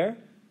good to there?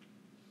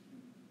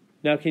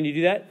 Now, can you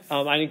do that?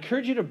 I'd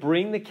encourage you to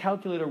bring the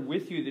calculator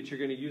with you that you're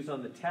going to use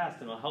on the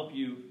test, and I'll help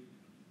you,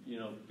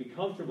 be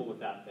comfortable with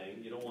that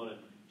thing. You don't want to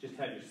just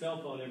have your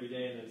cell phone every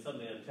day and then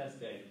suddenly on test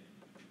day,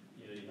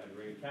 you have a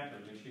regular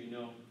calculator. Make sure you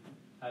know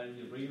how to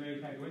bring your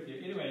regular calculator with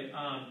you. Anyway,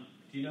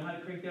 do you know how to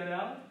crank that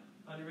out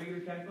on your regular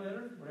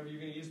calculator? Whatever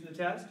you're going to use in the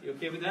test. You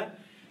okay with that?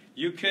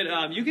 You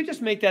could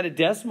just make that a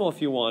decimal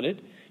if you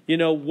wanted.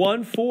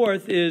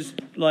 1/4 is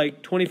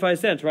like 25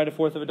 cents, right? A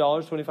fourth of a dollar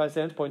is 25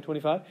 cents,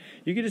 0.25.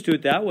 You could just do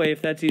it that way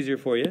if that's easier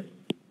for you.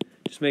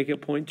 Just make it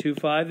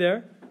 0.25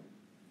 there.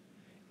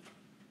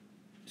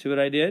 See what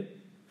I did?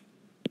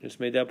 Just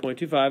made that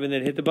 0.25, and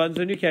then hit the buttons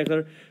on your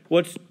calculator.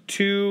 What's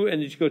 2?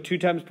 And then you go 2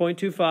 times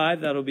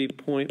 0.25. That'll be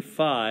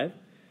 0.5.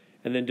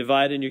 And then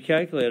divide in your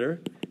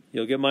calculator.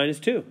 You'll get minus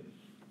 2.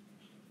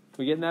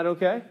 We getting that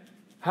okay?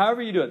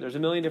 However you do it, there's a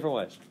million different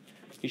ways.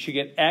 You should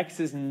get x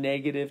is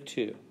negative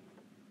 2.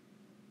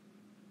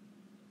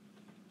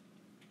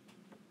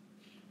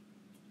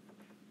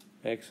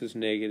 X is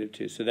negative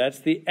 2. So that's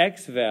the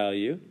x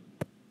value.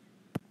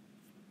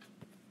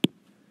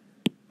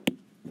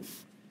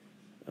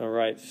 All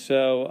right,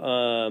 so,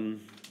 all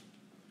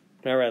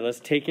right, let's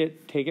take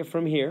it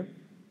from here.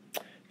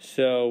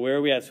 So where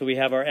are we at? So we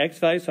have our x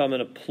value, so I'm going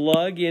to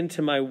plug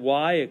into my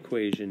y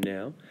equation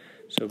now.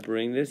 So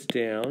bring this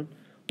down.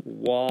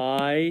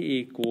 Y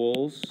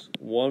equals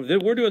 1.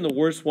 We're doing the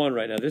worst one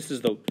right now. This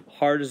is the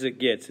hardest it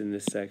gets in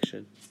this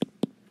section.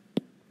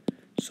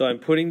 So I'm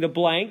putting the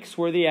blanks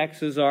where the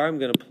x's are. I'm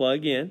going to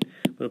plug in.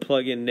 going to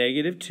plug in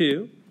negative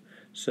 2.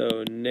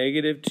 So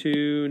negative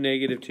 2,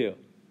 negative 2.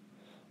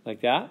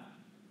 Like that?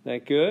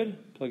 That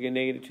good? Plug in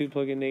negative 2,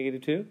 plug in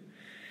negative 2.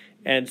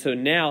 And so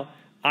now,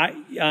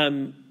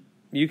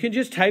 you can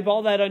just type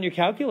all that on your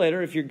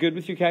calculator. If you're good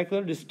with your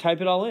calculator, just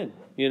type it all in,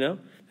 you know?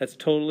 That's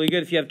totally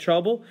good if you have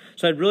trouble.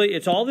 So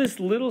it's all this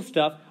little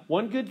stuff.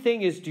 One good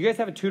thing is, do you guys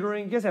have a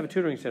tutoring? You guys have a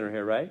tutoring center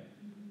here, right?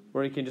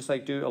 Where you can just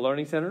like do a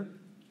learning center?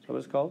 Is that what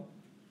it's called?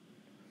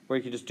 Where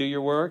you can just do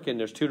your work and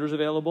there's tutors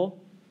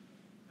available.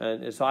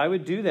 And so I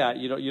would do that.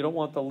 You don't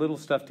want the little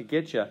stuff to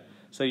get you.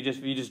 So you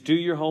just do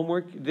your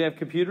homework. Do they have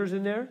computers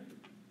in there?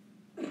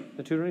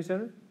 The tutoring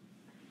center?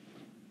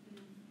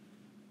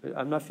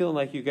 I'm not feeling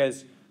like you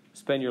guys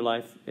spend your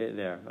life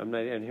there. I'm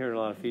hearing a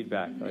lot of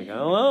feedback. Like, I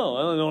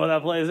don't know what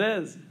that place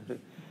is.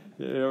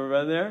 You ever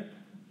been there?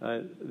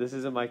 This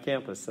isn't my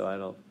campus,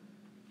 so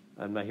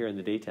I'm not here in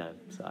the daytime,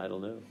 so I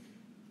don't know.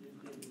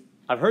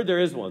 I've heard there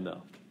is one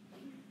though.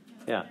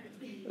 Yeah.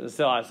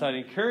 So I'd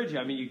encourage you.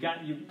 I mean,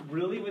 you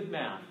really with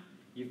math,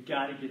 you've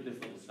got to get this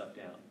little stuff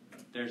down.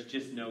 There's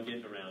just no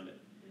getting around it.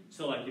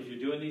 So like if you're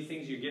doing these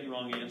things, you're getting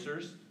wrong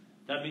answers.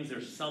 That means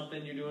there's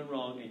something you're doing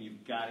wrong, and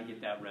you've got to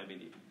get that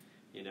remedied.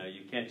 You know,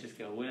 you can't just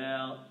go,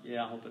 well,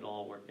 yeah, I hope it'll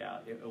all work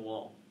out. It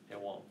won't. It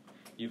won't.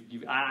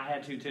 I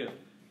had to too.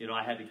 You know,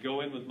 I had to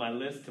go in with my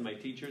list to my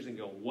teachers and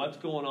go, what's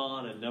going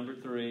on at number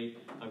 3?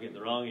 I'm getting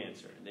the wrong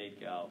answer. And they'd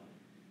go,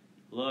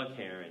 look,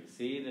 Heron,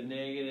 see the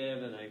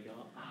negative? And I'd go,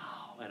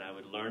 oh, and I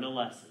would learn a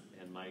lesson,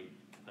 and my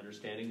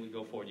understanding would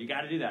go forward. You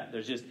got to do that.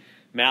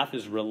 Math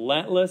is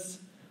relentless,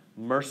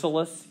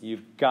 merciless.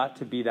 You've got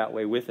to be that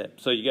way with it.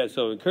 So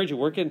I encourage you,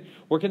 work in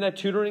that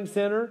tutoring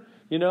center,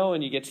 you know,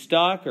 and you get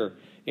stuck or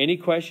any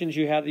questions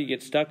you have that you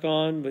get stuck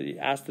on, but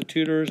ask the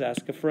tutors,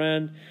 ask a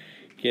friend,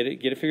 get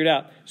it figured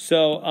out.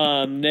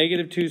 So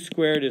negative 2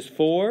 squared is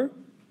 4,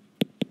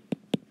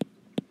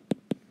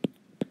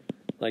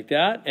 like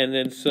that. And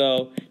then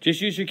so just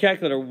use your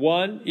calculator.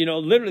 1, you know,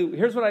 literally,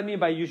 here's what I mean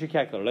by use your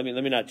calculator.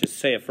 Let me not just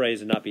say a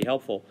phrase and not be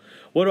helpful.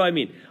 What do I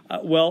mean?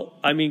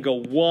 Go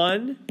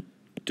 1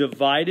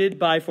 divided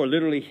by 4.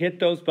 Literally hit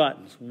those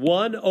buttons.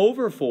 1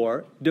 over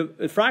 4.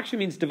 Fraction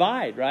means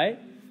divide, right?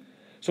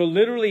 So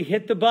literally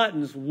hit the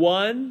buttons.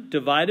 1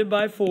 divided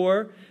by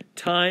 4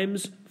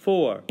 times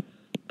 4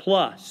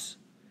 plus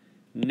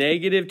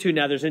negative 2.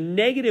 Now there's a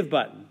negative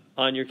button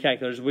on your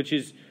calculators, which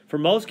is, for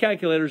most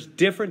calculators,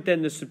 different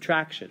than the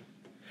subtraction.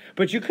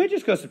 But you could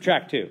just go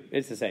subtract 2.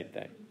 It's the same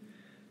thing.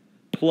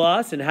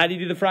 Plus, and how do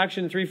you do the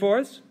fraction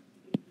 3/4?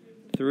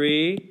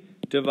 3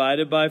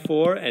 divided by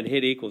 4 and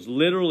hit equals.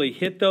 Literally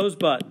hit those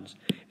buttons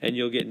and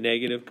you'll get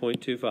negative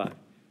 0.25.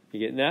 You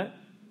getting that?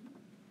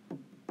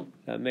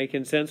 That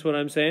making sense what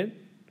I'm saying?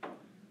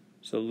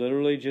 So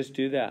literally just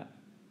do that.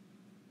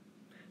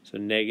 So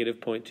negative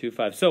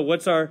 0.25. So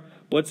what's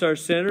our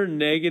center?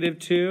 Negative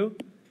 2,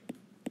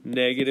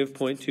 negative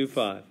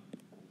 0.25.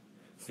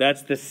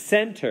 That's the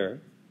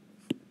center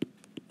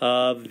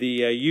of the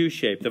U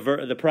shape,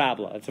 the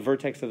parabola. It's the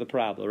vertex of the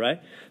parabola,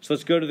 right? So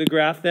let's go to the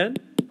graph then.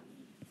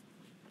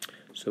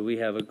 So we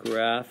have a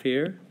graph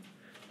here.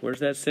 Where's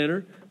that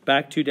center?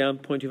 Back 2, down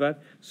 0.25.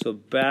 So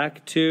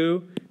back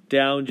 2,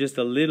 down just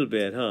a little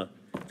bit, huh?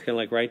 It's kind of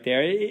like right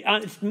there.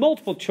 It's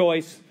multiple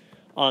choice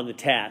on the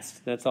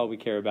test. That's all we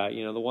care about.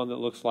 You know, the one that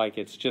looks like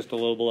it's just a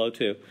little below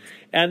 2.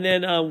 And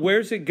then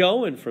where's it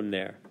going from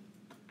there?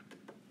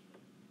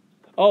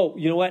 Oh,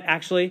 you know what?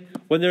 Actually,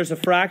 when there's a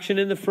fraction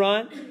in the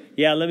front,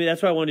 yeah,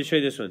 that's why I wanted to show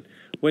you this one.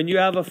 When you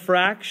have a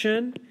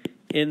fraction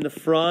in the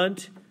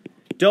front,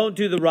 don't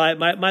do the rise.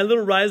 My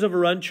little rise over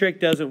run trick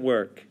doesn't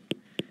work.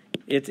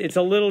 It's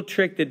a little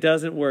trick that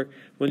doesn't work.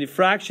 When the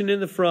fraction in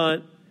the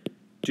front,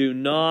 do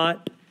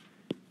not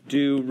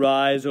do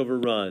rise over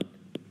run.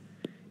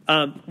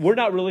 We're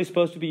not really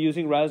supposed to be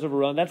using rise over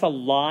run. That's a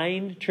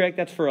line trick.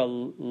 That's for a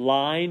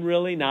line,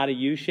 really, not a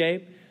U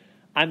shape.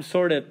 I'm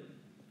sort of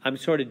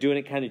doing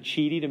it kind of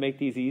cheaty to make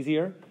these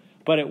easier,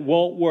 but it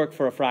won't work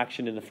for a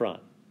fraction in the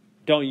front.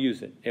 Don't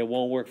use it. It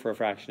won't work for a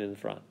fraction in the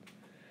front.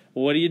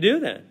 Well, what do you do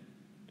then?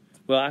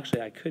 Well,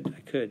 actually, I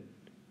could.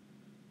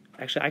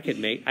 Actually,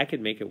 I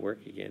could make it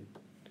work again.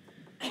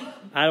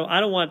 I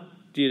don't want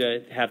you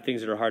to have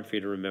things that are hard for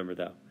you to remember,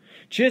 though.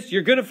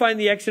 You're going to find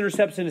the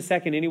x-intercepts in a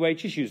second anyway.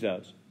 Just use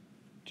those.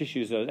 Just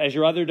use those. As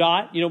your other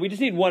dot, we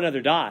just need one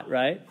other dot,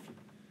 right?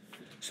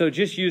 So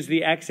just use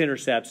the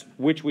x-intercepts,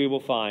 which we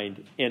will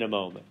find in a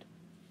moment.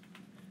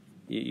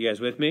 You guys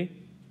with me?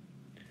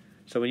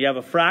 So when you have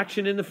a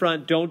fraction in the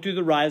front, don't do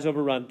the rise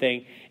over run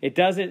thing.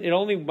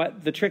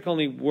 The trick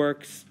only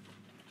works.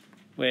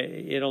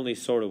 It only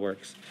sort of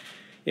works.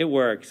 It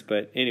works,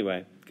 but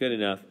anyway, good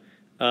enough.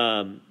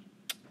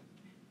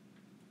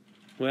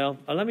 Well,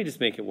 let me just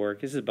make it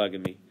work. This is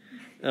bugging me.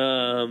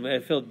 I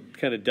feel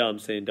kind of dumb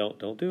saying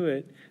don't do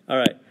it. All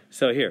right,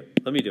 so here,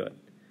 let me do it.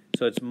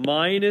 So it's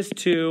minus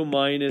 2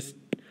 minus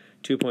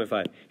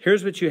 2.5.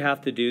 Here's what you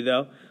have to do,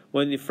 though.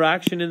 When the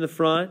fraction in the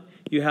front,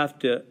 you have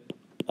to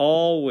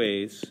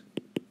always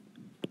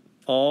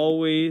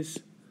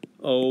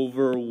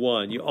over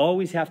 1. You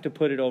always have to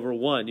put it over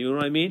 1. You know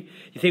what I mean?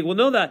 You think, well,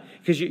 no, that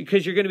because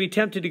you're going to be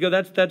tempted to go,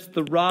 that's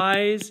the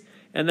rise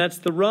and that's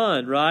the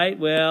run, right?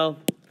 Well,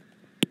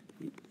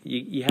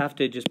 you have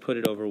to just put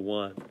it over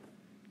 1.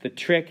 The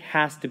trick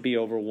has to be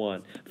over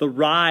 1. The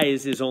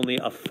rise is only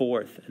a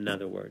fourth, in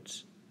other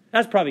words.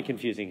 That's probably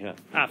confusing,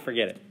 huh?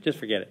 Forget it. Just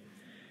forget it.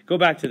 Go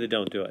back to the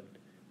don't do it.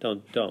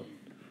 Don't.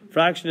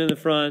 Fraction in the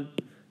front.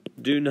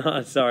 Do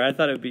not, sorry, I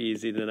thought it would be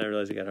easy, then I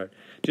realized it got hard.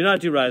 Do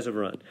not do rise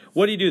over run.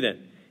 What do you do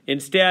then?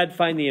 Instead,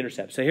 find the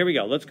intercept. So here we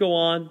go. Let's go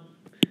on.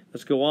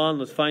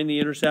 Let's find the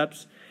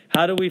intercepts.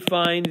 How do we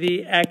find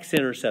the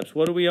x-intercepts?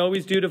 What do we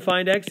always do to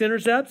find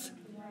x-intercepts?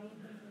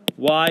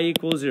 Y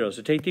equals 0.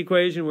 So take the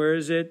equation. Where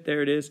is it?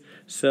 There it is.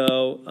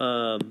 So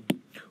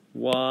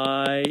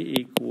y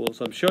equals,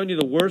 so I'm showing you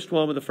the worst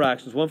one with the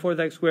fractions. 1/4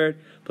 x squared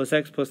plus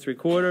x plus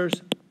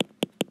 3/4.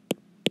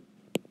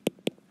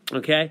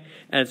 Okay,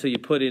 and so you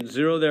put in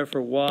 0 there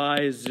for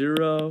y.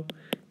 0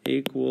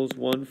 equals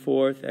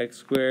 1/4 x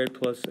squared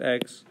plus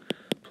x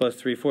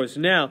plus 3/4.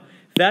 Now,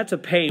 that's a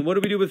pain. What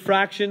do we do with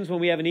fractions when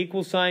we have an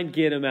equal sign?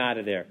 Get them out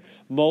of there.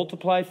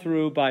 Multiply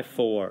through by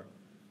 4.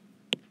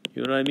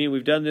 You know what I mean?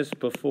 We've done this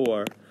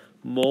before.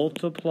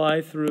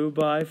 Multiply through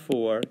by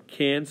 4.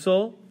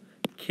 Cancel.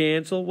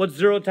 What's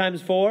 0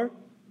 times 4?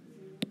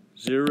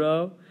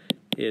 0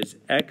 is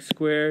x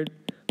squared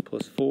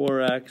plus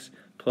 4x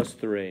plus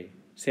 3.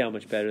 See how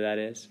much better that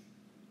is?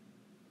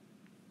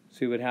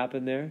 See what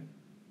happened there?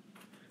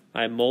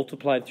 I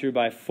multiplied through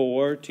by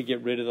 4 to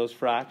get rid of those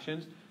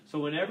fractions. So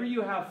whenever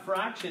you have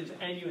fractions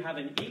and you have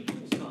an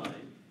equal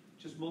sign,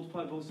 just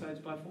multiply both sides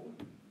by 4.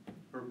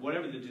 Or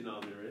whatever the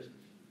denominator is.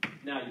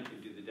 Now you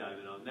can do the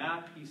diamond on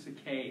that piece of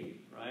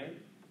cake, right?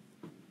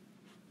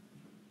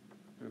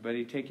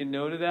 Everybody taking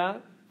note of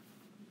that?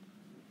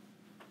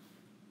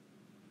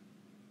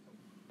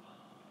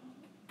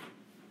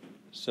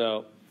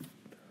 So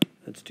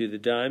let's do the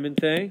diamond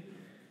thing.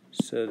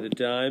 So the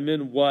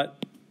diamond,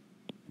 what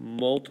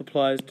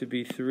multiplies to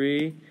be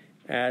 3,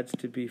 adds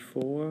to be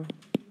 4,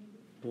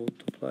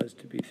 multiplies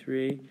to be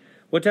 3.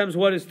 What times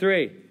what is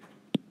 3?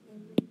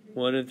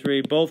 1 and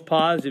 3, both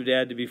positive to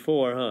add to be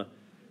 4, huh?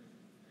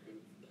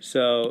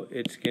 So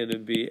it's going to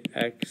be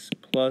x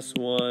plus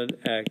 1,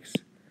 x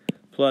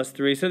plus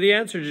 3. So the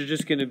answers are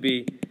just going to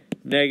be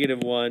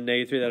 -1,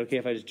 -3. Is that okay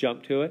if I just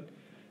jump to it?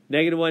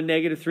 -1,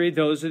 -3,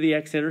 those are the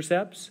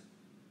x-intercepts.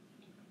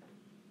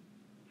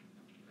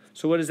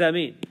 So what does that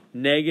mean?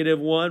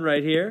 -1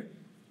 right here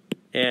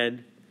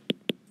and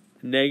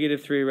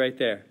 -3 right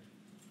there.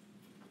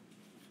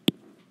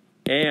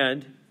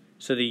 And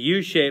so the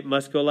U shape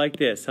must go like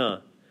this,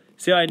 huh?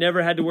 See how I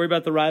never had to worry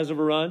about the rise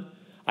over run?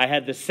 I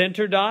had the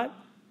center dot,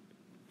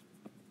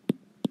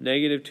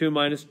 -2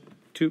 minus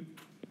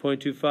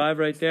 2.25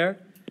 right there.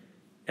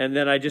 And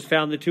then I just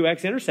found the two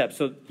x-intercepts.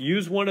 So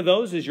use one of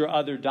those as your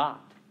other dot.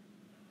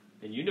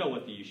 And you know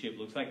what the U shape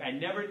looks like. I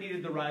never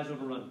needed the rise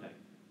over run thing.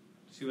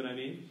 See what I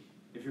mean?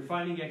 If you're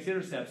finding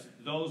x-intercepts,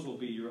 those will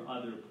be your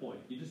other point.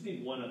 You just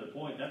need one other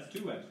point. That's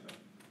 2 extra.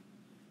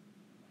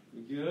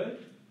 We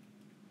good?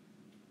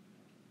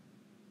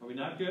 Are we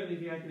not good?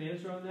 Anything I can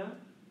answer on that?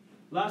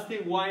 Last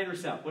thing,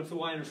 y-intercept. What's the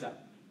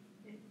y-intercept?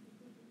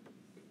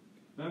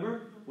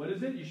 Remember? What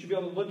is it? You should be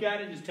able to look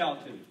at it and just tell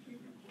it to me.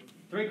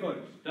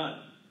 3/4.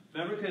 Done.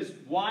 Remember, because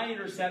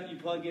y-intercept, you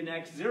plug in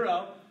x,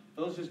 0,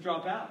 those just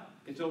drop out.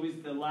 It's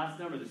always the last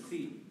number, the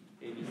c,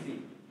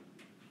 ABC.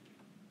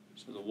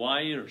 So the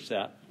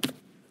y-intercept.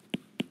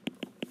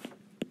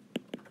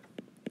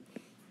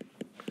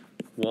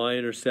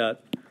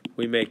 Y-intercept,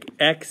 we make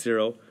x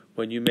 0.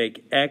 When you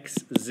make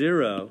x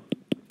 0,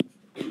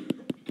 when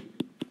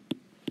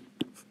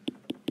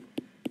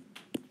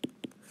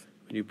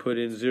you put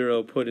in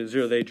 0,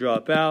 they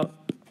drop out.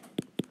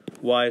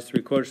 Y is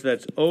 3/4, so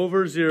that's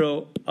over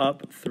 0,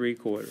 up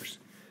 3/4.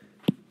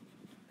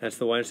 That's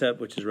the y-intercept,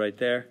 which is right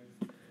there.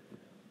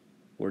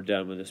 We're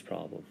done with this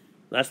problem.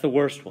 That's the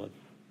worst one.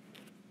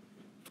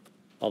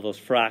 All those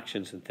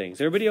fractions and things.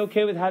 Everybody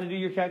okay with how to do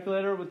your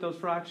calculator with those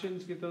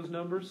fractions? Get those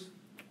numbers?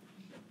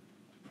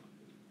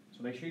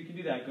 So make sure you can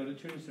do that. Go to the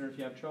Tuning Center if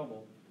you have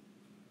trouble.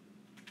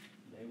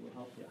 They will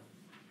help you.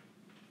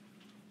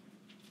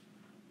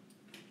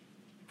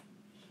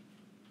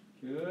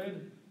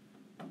 Good.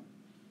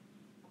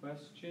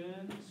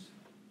 Questions?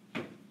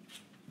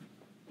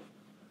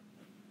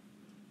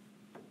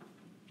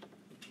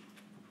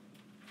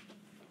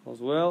 All's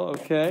well?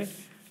 Okay.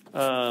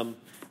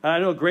 I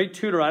know a great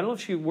tutor. I don't know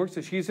if she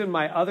works. She's in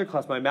my other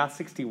class, my Math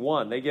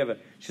 61. They give it.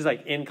 She's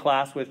like in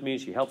class with me.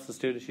 She helps the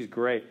students. She's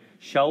great.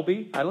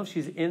 Shelby. I don't know if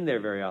she's in there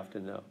very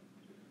often though.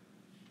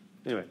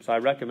 Anyway, so I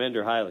recommend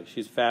her highly.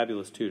 She's a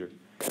fabulous tutor,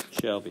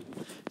 Shelby.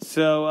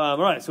 So all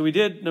right. So we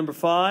did number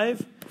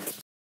 5.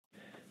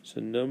 So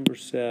number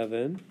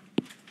 7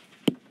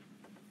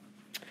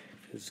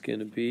 is going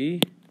to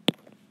be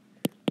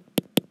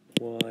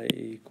y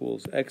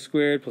equals x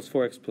squared plus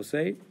 4x plus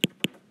 8.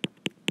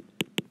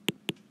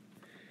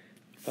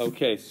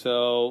 Okay,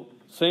 so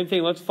same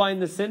thing. Let's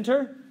find the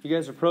center. You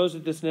guys are pros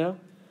at this now.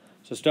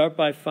 So start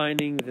by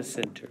finding the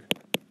center.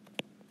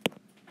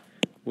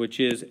 which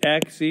is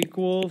x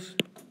equals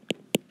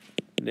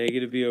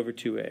negative b over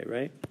 2a,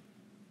 right?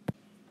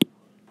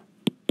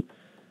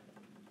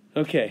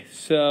 Okay,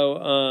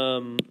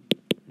 so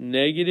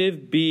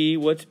negative b,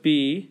 what's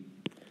b?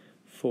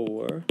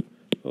 4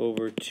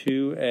 over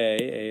 2a,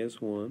 a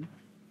is 1.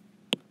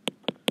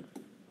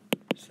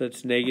 So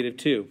that's negative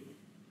 2.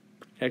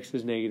 X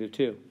is negative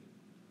 2.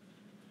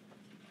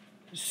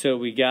 So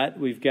we've got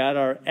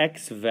our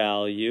x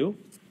value.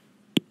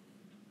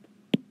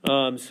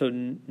 So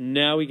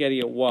now we got to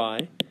get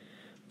y.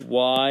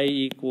 Y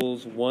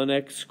equals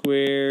 1x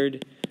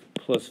squared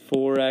plus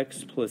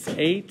 4x plus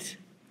 8.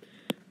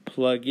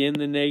 Plug in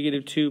the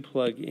negative 2,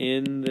 plug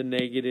in the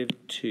negative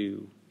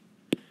 2.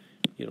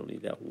 You don't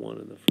need that 1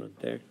 in the front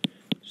there.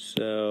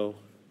 So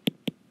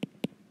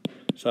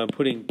I'm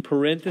putting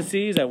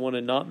parentheses. I want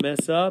to not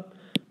mess up.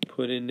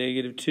 Put in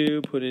negative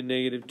 2, put in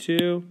negative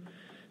 2.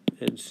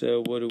 And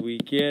so what do we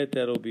get?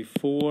 That'll be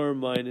 4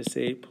 minus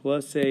 8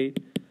 plus 8.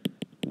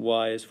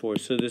 Y is 4.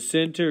 So the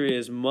center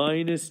is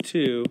minus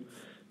 2,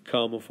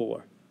 comma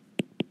 4.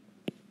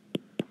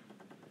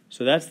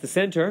 So that's the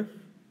center.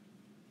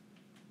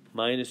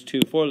 Minus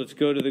 2, 4. Let's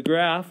go to the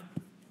graph.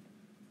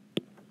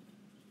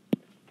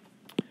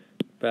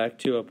 Back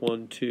 2 up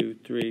 1, 2,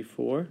 3,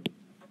 4.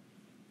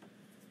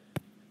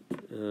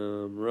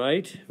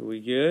 Right. Are we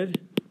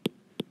good?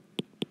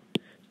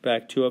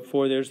 Back 2 up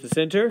 4. There's the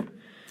center.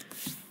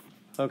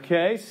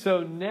 Okay,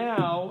 so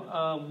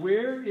now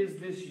where is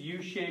this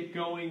U shape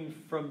going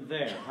from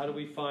there? How do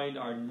we find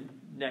our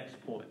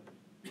next point?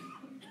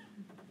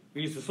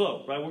 We use the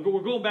slope, right?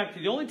 We're going back to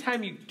the only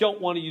time you don't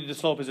want to use the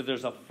slope is if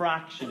there's a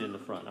fraction in the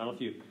front. I don't know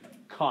if you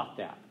caught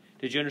that.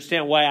 Did you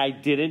understand why I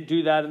didn't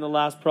do that in the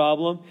last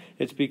problem?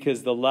 It's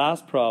because the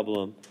last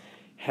problem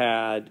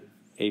had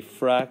a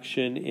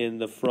fraction in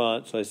the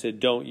front. So I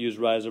said don't use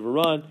rise over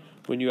run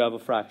when you have a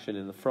fraction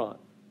in the front.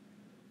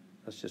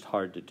 That's just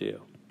hard to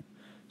do.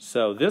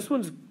 So this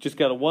one's just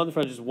got a 1 in the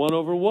front, just 1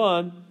 over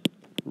 1.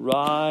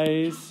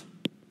 Rise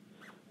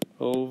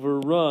over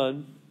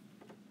run.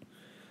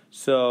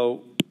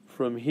 So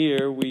from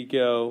here we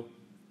go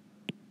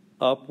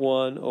up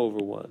 1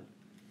 over 1.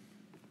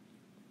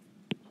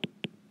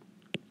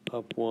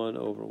 Up 1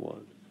 over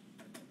 1.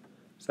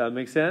 Does that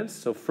make sense?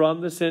 So from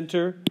the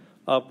center,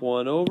 up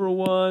 1 over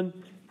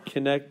 1,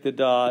 connect the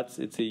dots.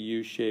 It's a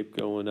U shape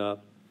going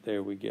up.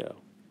 There we go.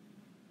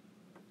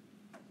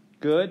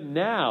 Good.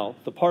 Now,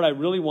 the part I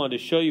really wanted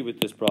to show you with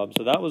this problem,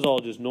 so that was all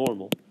just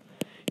normal,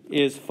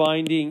 is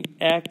finding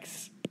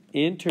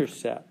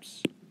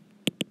x-intercepts,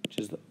 which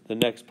is the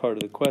next part of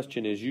the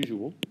question as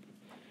usual.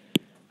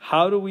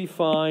 How do we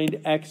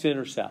find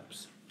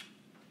x-intercepts?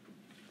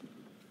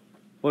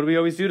 What do we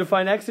always do to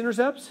find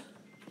x-intercepts?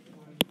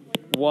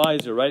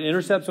 Y0, right?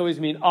 Intercepts always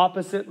mean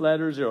opposite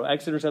letter 0.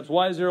 X-intercepts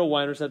Y0,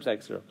 Y-intercepts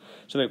X0.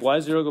 So make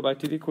Y0, go back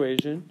to the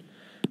equation,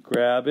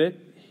 grab it,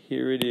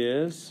 here it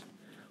is.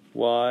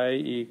 Y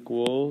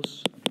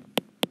equals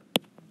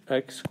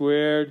x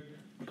squared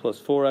plus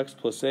 4x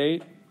plus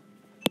 8.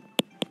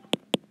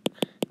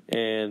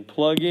 And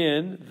plug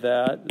in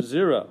that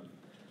 0.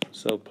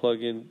 So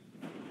plug in,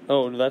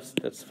 oh, no,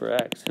 that's for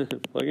x.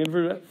 Plug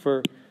in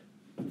for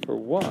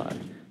y.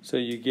 So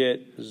you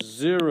get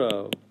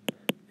 0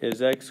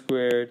 is x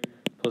squared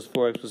plus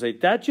 4x plus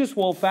 8. That just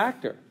won't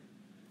factor.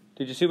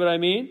 Did you see what I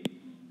mean?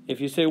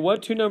 If you say,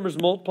 what two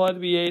numbers multiply to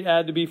be 8,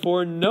 add to be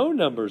 4, no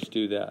numbers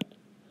do that.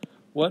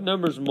 What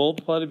numbers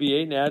multiply to be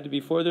 8 and add to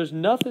be 4? There's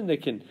nothing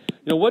that can,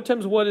 what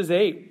times what is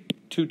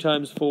 8? 2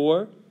 times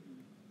 4?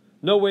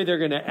 No way they're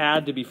going to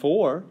add to be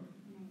 4.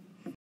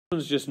 This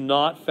one's just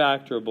not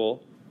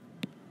factorable.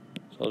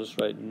 So I'll just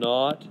write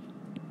not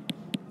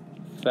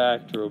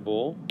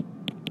factorable.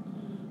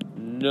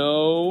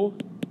 No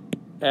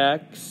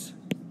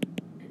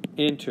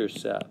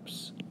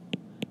x-intercepts.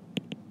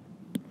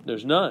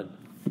 There's none.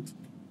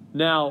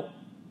 Now,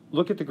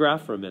 look at the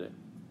graph for a minute.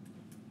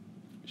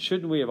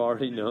 Shouldn't we have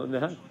already known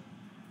that?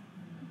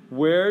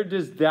 Where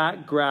does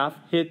that graph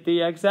hit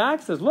the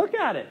x-axis? Look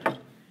at it.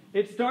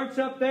 It starts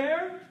up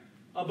there,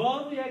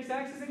 above the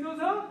x-axis, and goes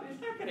up. It's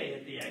not going to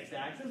hit the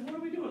x-axis. What are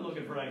we doing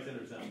looking for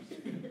x-intercepts?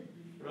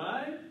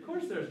 Right? Of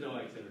course there's no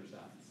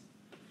x-intercepts.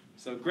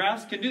 So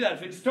graphs can do that.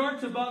 If it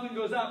starts above and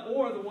goes up,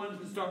 or the ones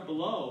that start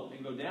below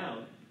and go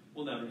down,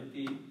 will never hit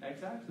the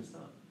x-axis. So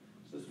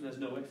this one has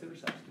no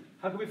x-intercepts.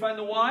 How can we find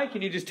the y?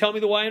 Can you just tell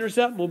me the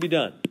y-intercept and we'll be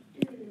done?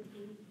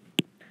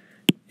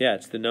 Yeah,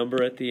 it's the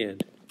number at the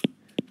end.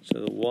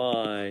 So the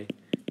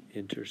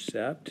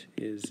y-intercept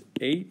is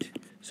 8.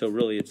 So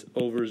really it's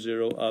over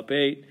 0, up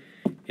 8.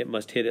 It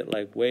must hit it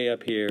like way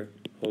up here,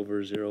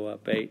 over 0,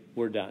 up 8.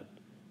 We're done.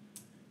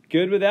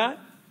 Good with that?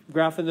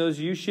 Graphing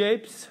those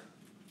U-shapes?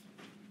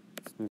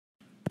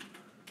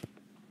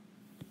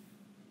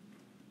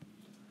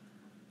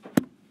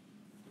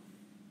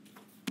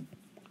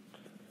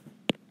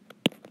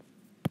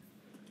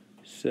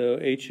 So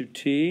h of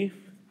t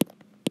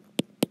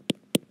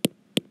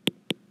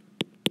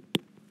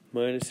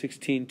minus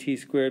 16t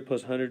squared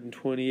plus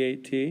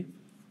 128t.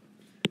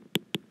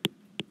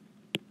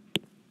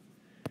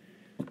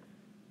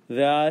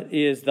 That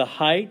is the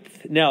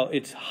height. Now,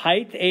 it's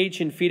height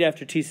h in feet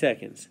after t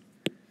seconds.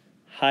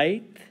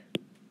 Height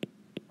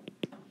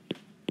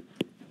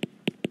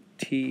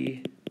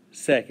t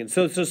seconds.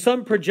 So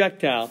some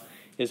projectile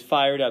is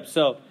fired up.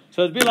 So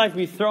it'd be like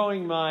me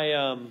throwing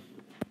my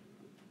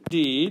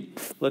deed.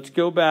 Let's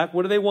go back.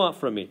 What do they want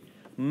from me?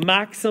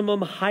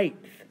 Maximum height.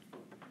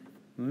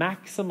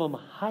 Maximum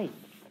height.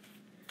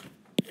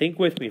 Think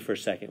with me for a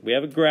second. We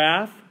have a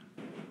graph,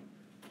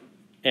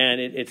 and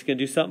it's going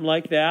to do something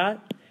like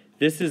that.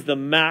 This is the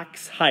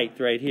max height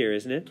right here,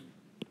 isn't it?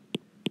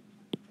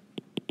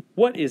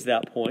 What is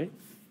that point?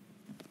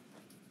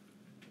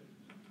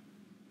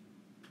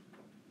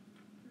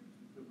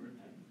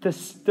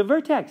 The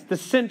vertex. The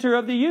center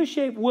of the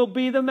U-shape will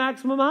be the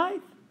maximum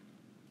height.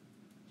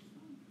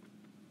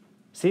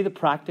 See the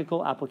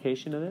practical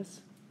application of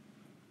this?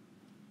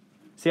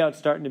 See how it's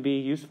starting to be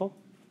useful?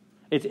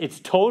 It's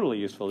totally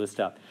useful, this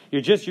stuff.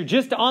 You're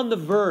just on the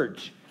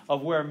verge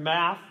of where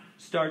math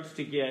starts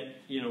to get,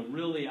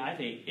 really, I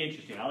think,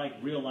 interesting. I like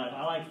real life.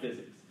 I like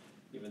physics,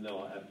 even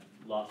though I've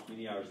lost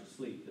many hours of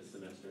sleep this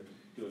semester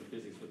doing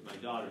physics with my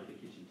daughter at the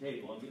kitchen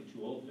table. I'm getting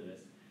too old for this.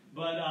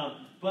 But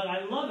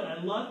I love it.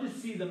 I love to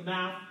see the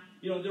math.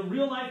 They're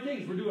real life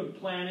things. We're doing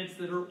planets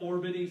that are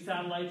orbiting,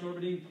 satellites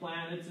orbiting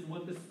planets, and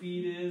what the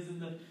speed is,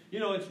 and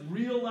it's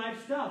real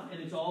life stuff,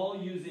 and it's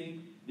all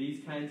using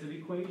these kinds of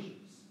equations.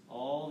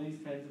 All these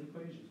kinds of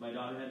equations. My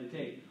daughter had to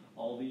take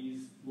all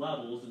these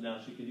levels, and now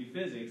she can do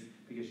physics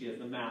because she has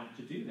the math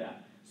to do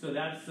that. So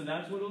that's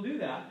what will do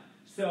that.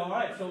 So all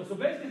right. So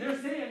basically,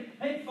 they're saying,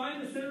 hey,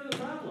 find the center of the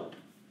problem.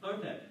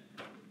 Okay,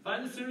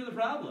 find the center of the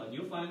problem, and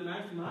you'll find the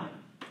maximum height,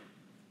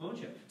 won't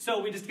you?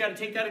 So we just got to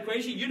take that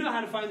equation. You know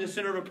how to find the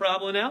center of a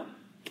parabola now.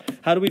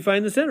 How do we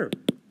find the center?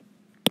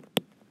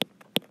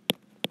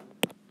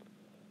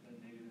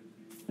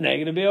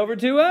 Negative b over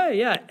 2a.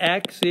 Yeah,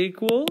 x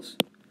equals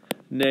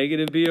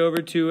negative b over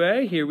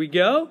 2a. Here we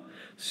go.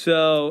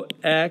 So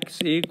x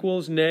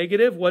equals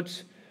negative.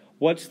 What's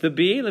the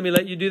b? Let me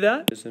let you do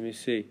that. Let me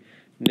see.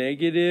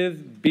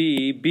 Negative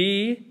b.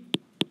 B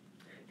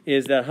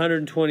is that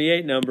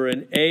 128 number,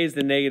 and a is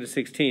the negative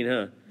 16,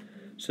 huh?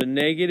 So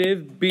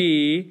negative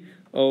b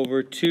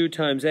over 2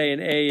 times a,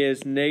 and a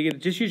is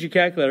negative. Just use your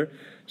calculator.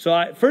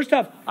 So first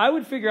off, I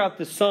would figure out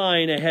the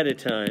sign ahead of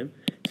time.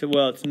 So,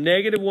 well, it's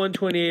negative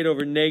 128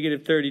 over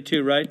negative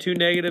 32, right? 2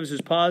 negatives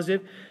is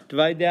positive.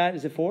 Divide that.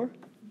 Is it 4?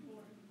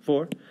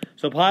 4.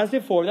 So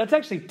positive 4. That's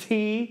actually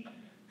t.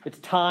 It's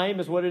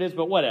time is what it is,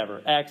 but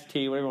whatever. X,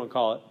 t, whatever you want to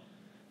call it.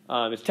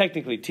 It's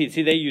technically t.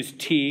 See, they use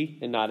t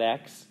and not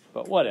x,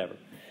 but whatever.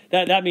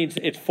 That means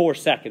it's 4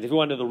 seconds. If you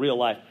want to know the real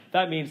life,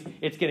 that means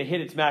it's going to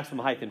hit its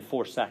maximum height in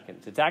 4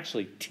 seconds. It's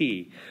actually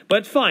t. But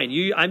it's fine.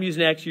 I'm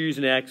using x, you're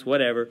using x,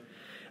 whatever.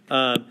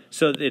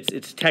 So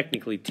it's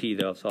technically t,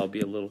 though, so I'll be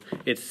a little...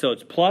 It's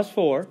plus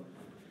 4.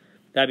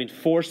 That means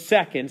 4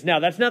 seconds. Now,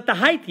 that's not the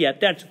height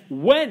yet. That's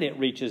when it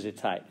reaches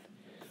its height.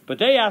 But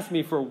they asked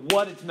me for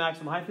what its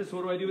maximum height is, so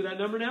what do I do with that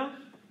number now?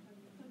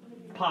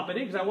 Pop it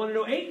in, because I want to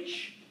know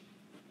h.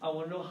 I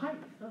want to know height.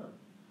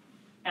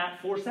 At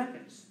 4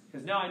 seconds.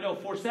 Because now I know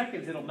 4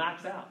 seconds, it'll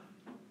max out.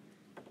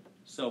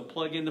 So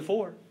plug in the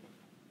 4.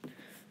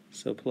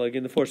 So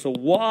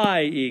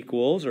y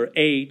equals, or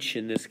h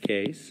in this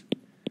case,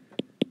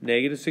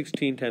 negative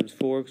 16 times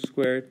 4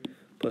 squared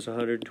plus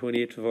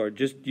 128 to the 4.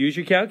 Just use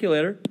your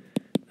calculator.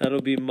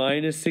 That'll be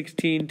minus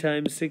 16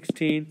 times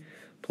 16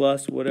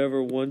 plus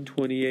whatever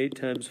 128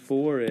 times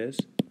 4 is.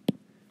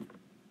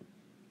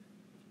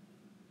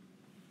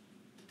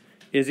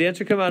 Is the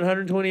answer come out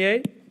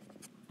 128?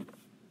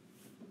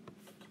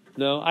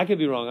 No, I could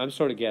be wrong. I'm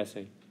sort of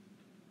guessing.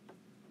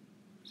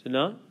 Is it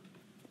not?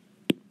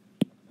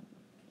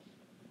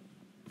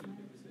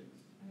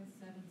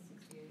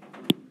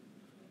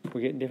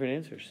 We're getting different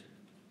answers.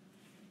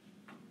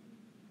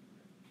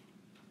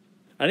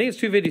 I think it's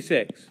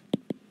 256.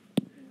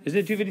 Isn't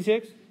it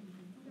 256?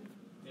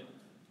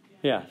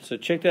 Yeah, so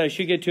check that. I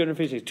should get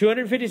 256.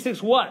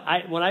 256 what?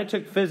 When I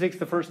took physics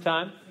the first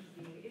time,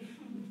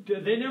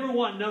 they never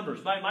want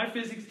numbers. My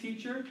physics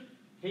teacher,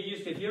 he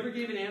used to, if you ever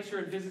gave an answer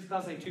in physics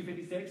class like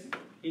 256,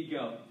 he'd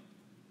go,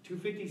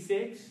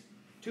 256?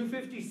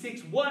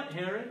 256 what,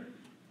 Heron?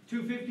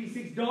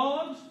 256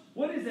 dogs?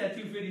 What is that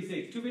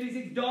 256?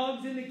 256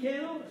 dogs in the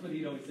kennel? That's what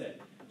he'd always say.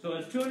 So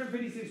it's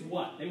 256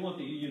 what? They want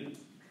the units.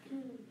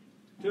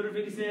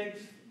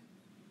 256?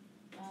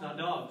 It's not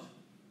dogs.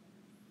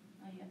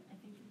 Oh, yeah, I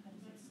think you put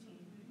a 16.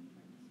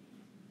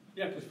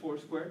 Yeah, because 4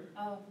 squared.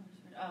 Oh,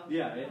 oh.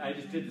 Yeah, I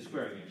just did the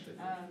squaring actually.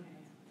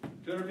 Okay.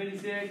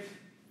 256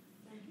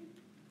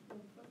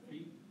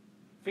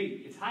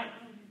 feet. It's height.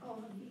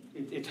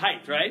 It's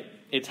height, right?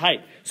 It's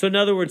height. So in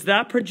other words,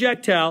 that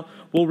projectile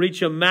will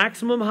reach a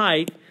maximum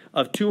height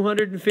of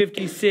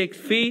 256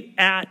 feet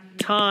at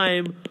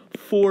time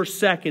 4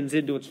 seconds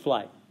into its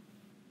flight.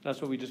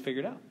 That's what we just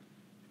figured out.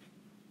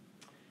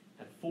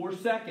 At 4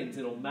 seconds,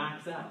 it'll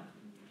max out.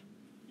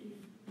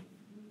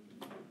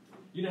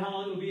 You know how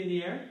long it'll be in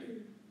the air?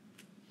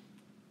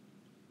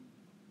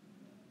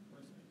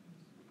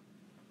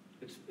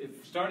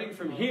 It's starting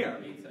from here.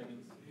 8 seconds.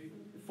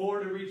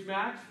 4 to reach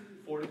max,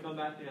 4 to come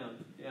back down.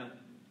 Yeah.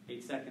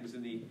 8 seconds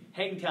in the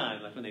hang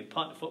time, like when they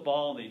punt the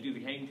football, they do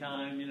the hang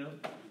time, you know,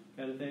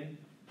 kind of thing.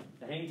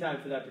 The hang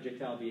time for that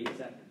projectile will be 8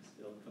 seconds.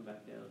 It'll come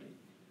back down.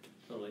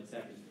 Total 8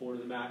 seconds. 4 to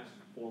the max,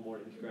 4 more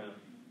to hit the ground.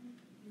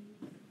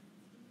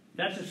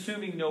 That's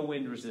assuming no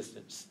wind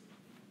resistance.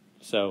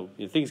 So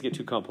if things get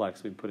too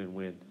complex, we can put in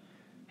wind.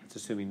 It's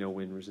assuming no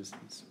wind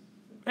resistance.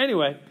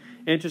 Anyway,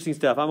 interesting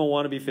stuff. I'm a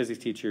wannabe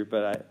physics teacher,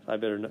 but I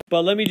better not.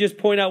 But let me just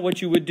point out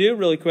what you would do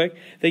really quick.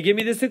 They give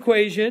me this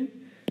equation,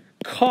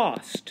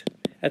 cost.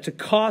 That's a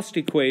cost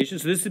equation.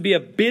 So this would be a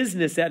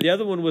business. The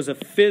other one was a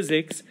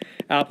physics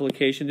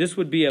application. This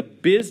would be a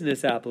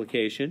business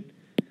application.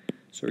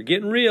 So we're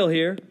getting real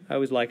here. I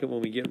always like it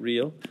when we get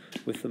real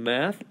with the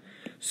math.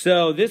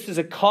 So this is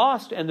a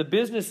cost, and the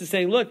business is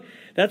saying, look,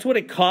 that's what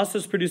it costs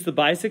us to produce the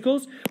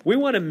bicycles. We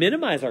want to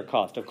minimize our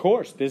cost. Of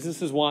course,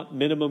 businesses want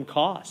minimum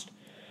cost.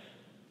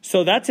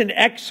 So that's an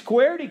x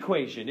squared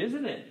equation,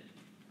 isn't it?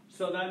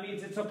 So that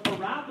means it's a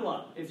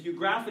parabola. If you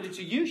graph it, it's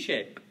a U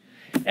shape.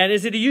 And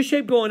is it a U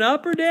shape going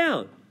up or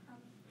down?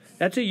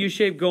 That's a U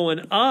shape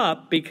going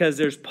up because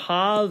there's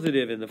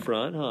positive in the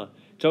front, huh?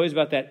 It's always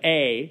about that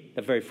A,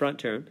 the very front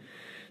term.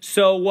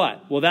 So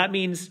what? Well, that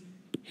means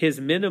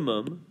his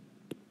minimum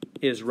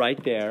is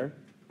right there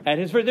at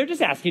his vertex. They're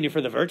just asking you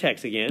for the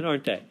vertex again,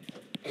 aren't they?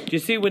 Do you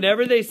see,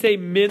 whenever they say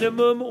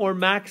minimum or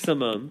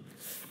maximum,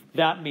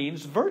 that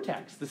means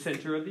vertex, the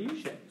center of the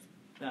U shape.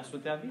 That's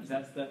what that means.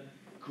 That's the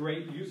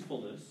great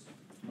usefulness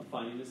of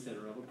finding the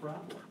center of a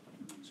parabola.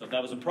 So if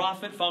that was a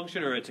profit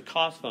function or it's a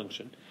cost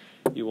function,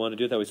 you want to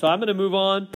do it that way. So I'm going to move on.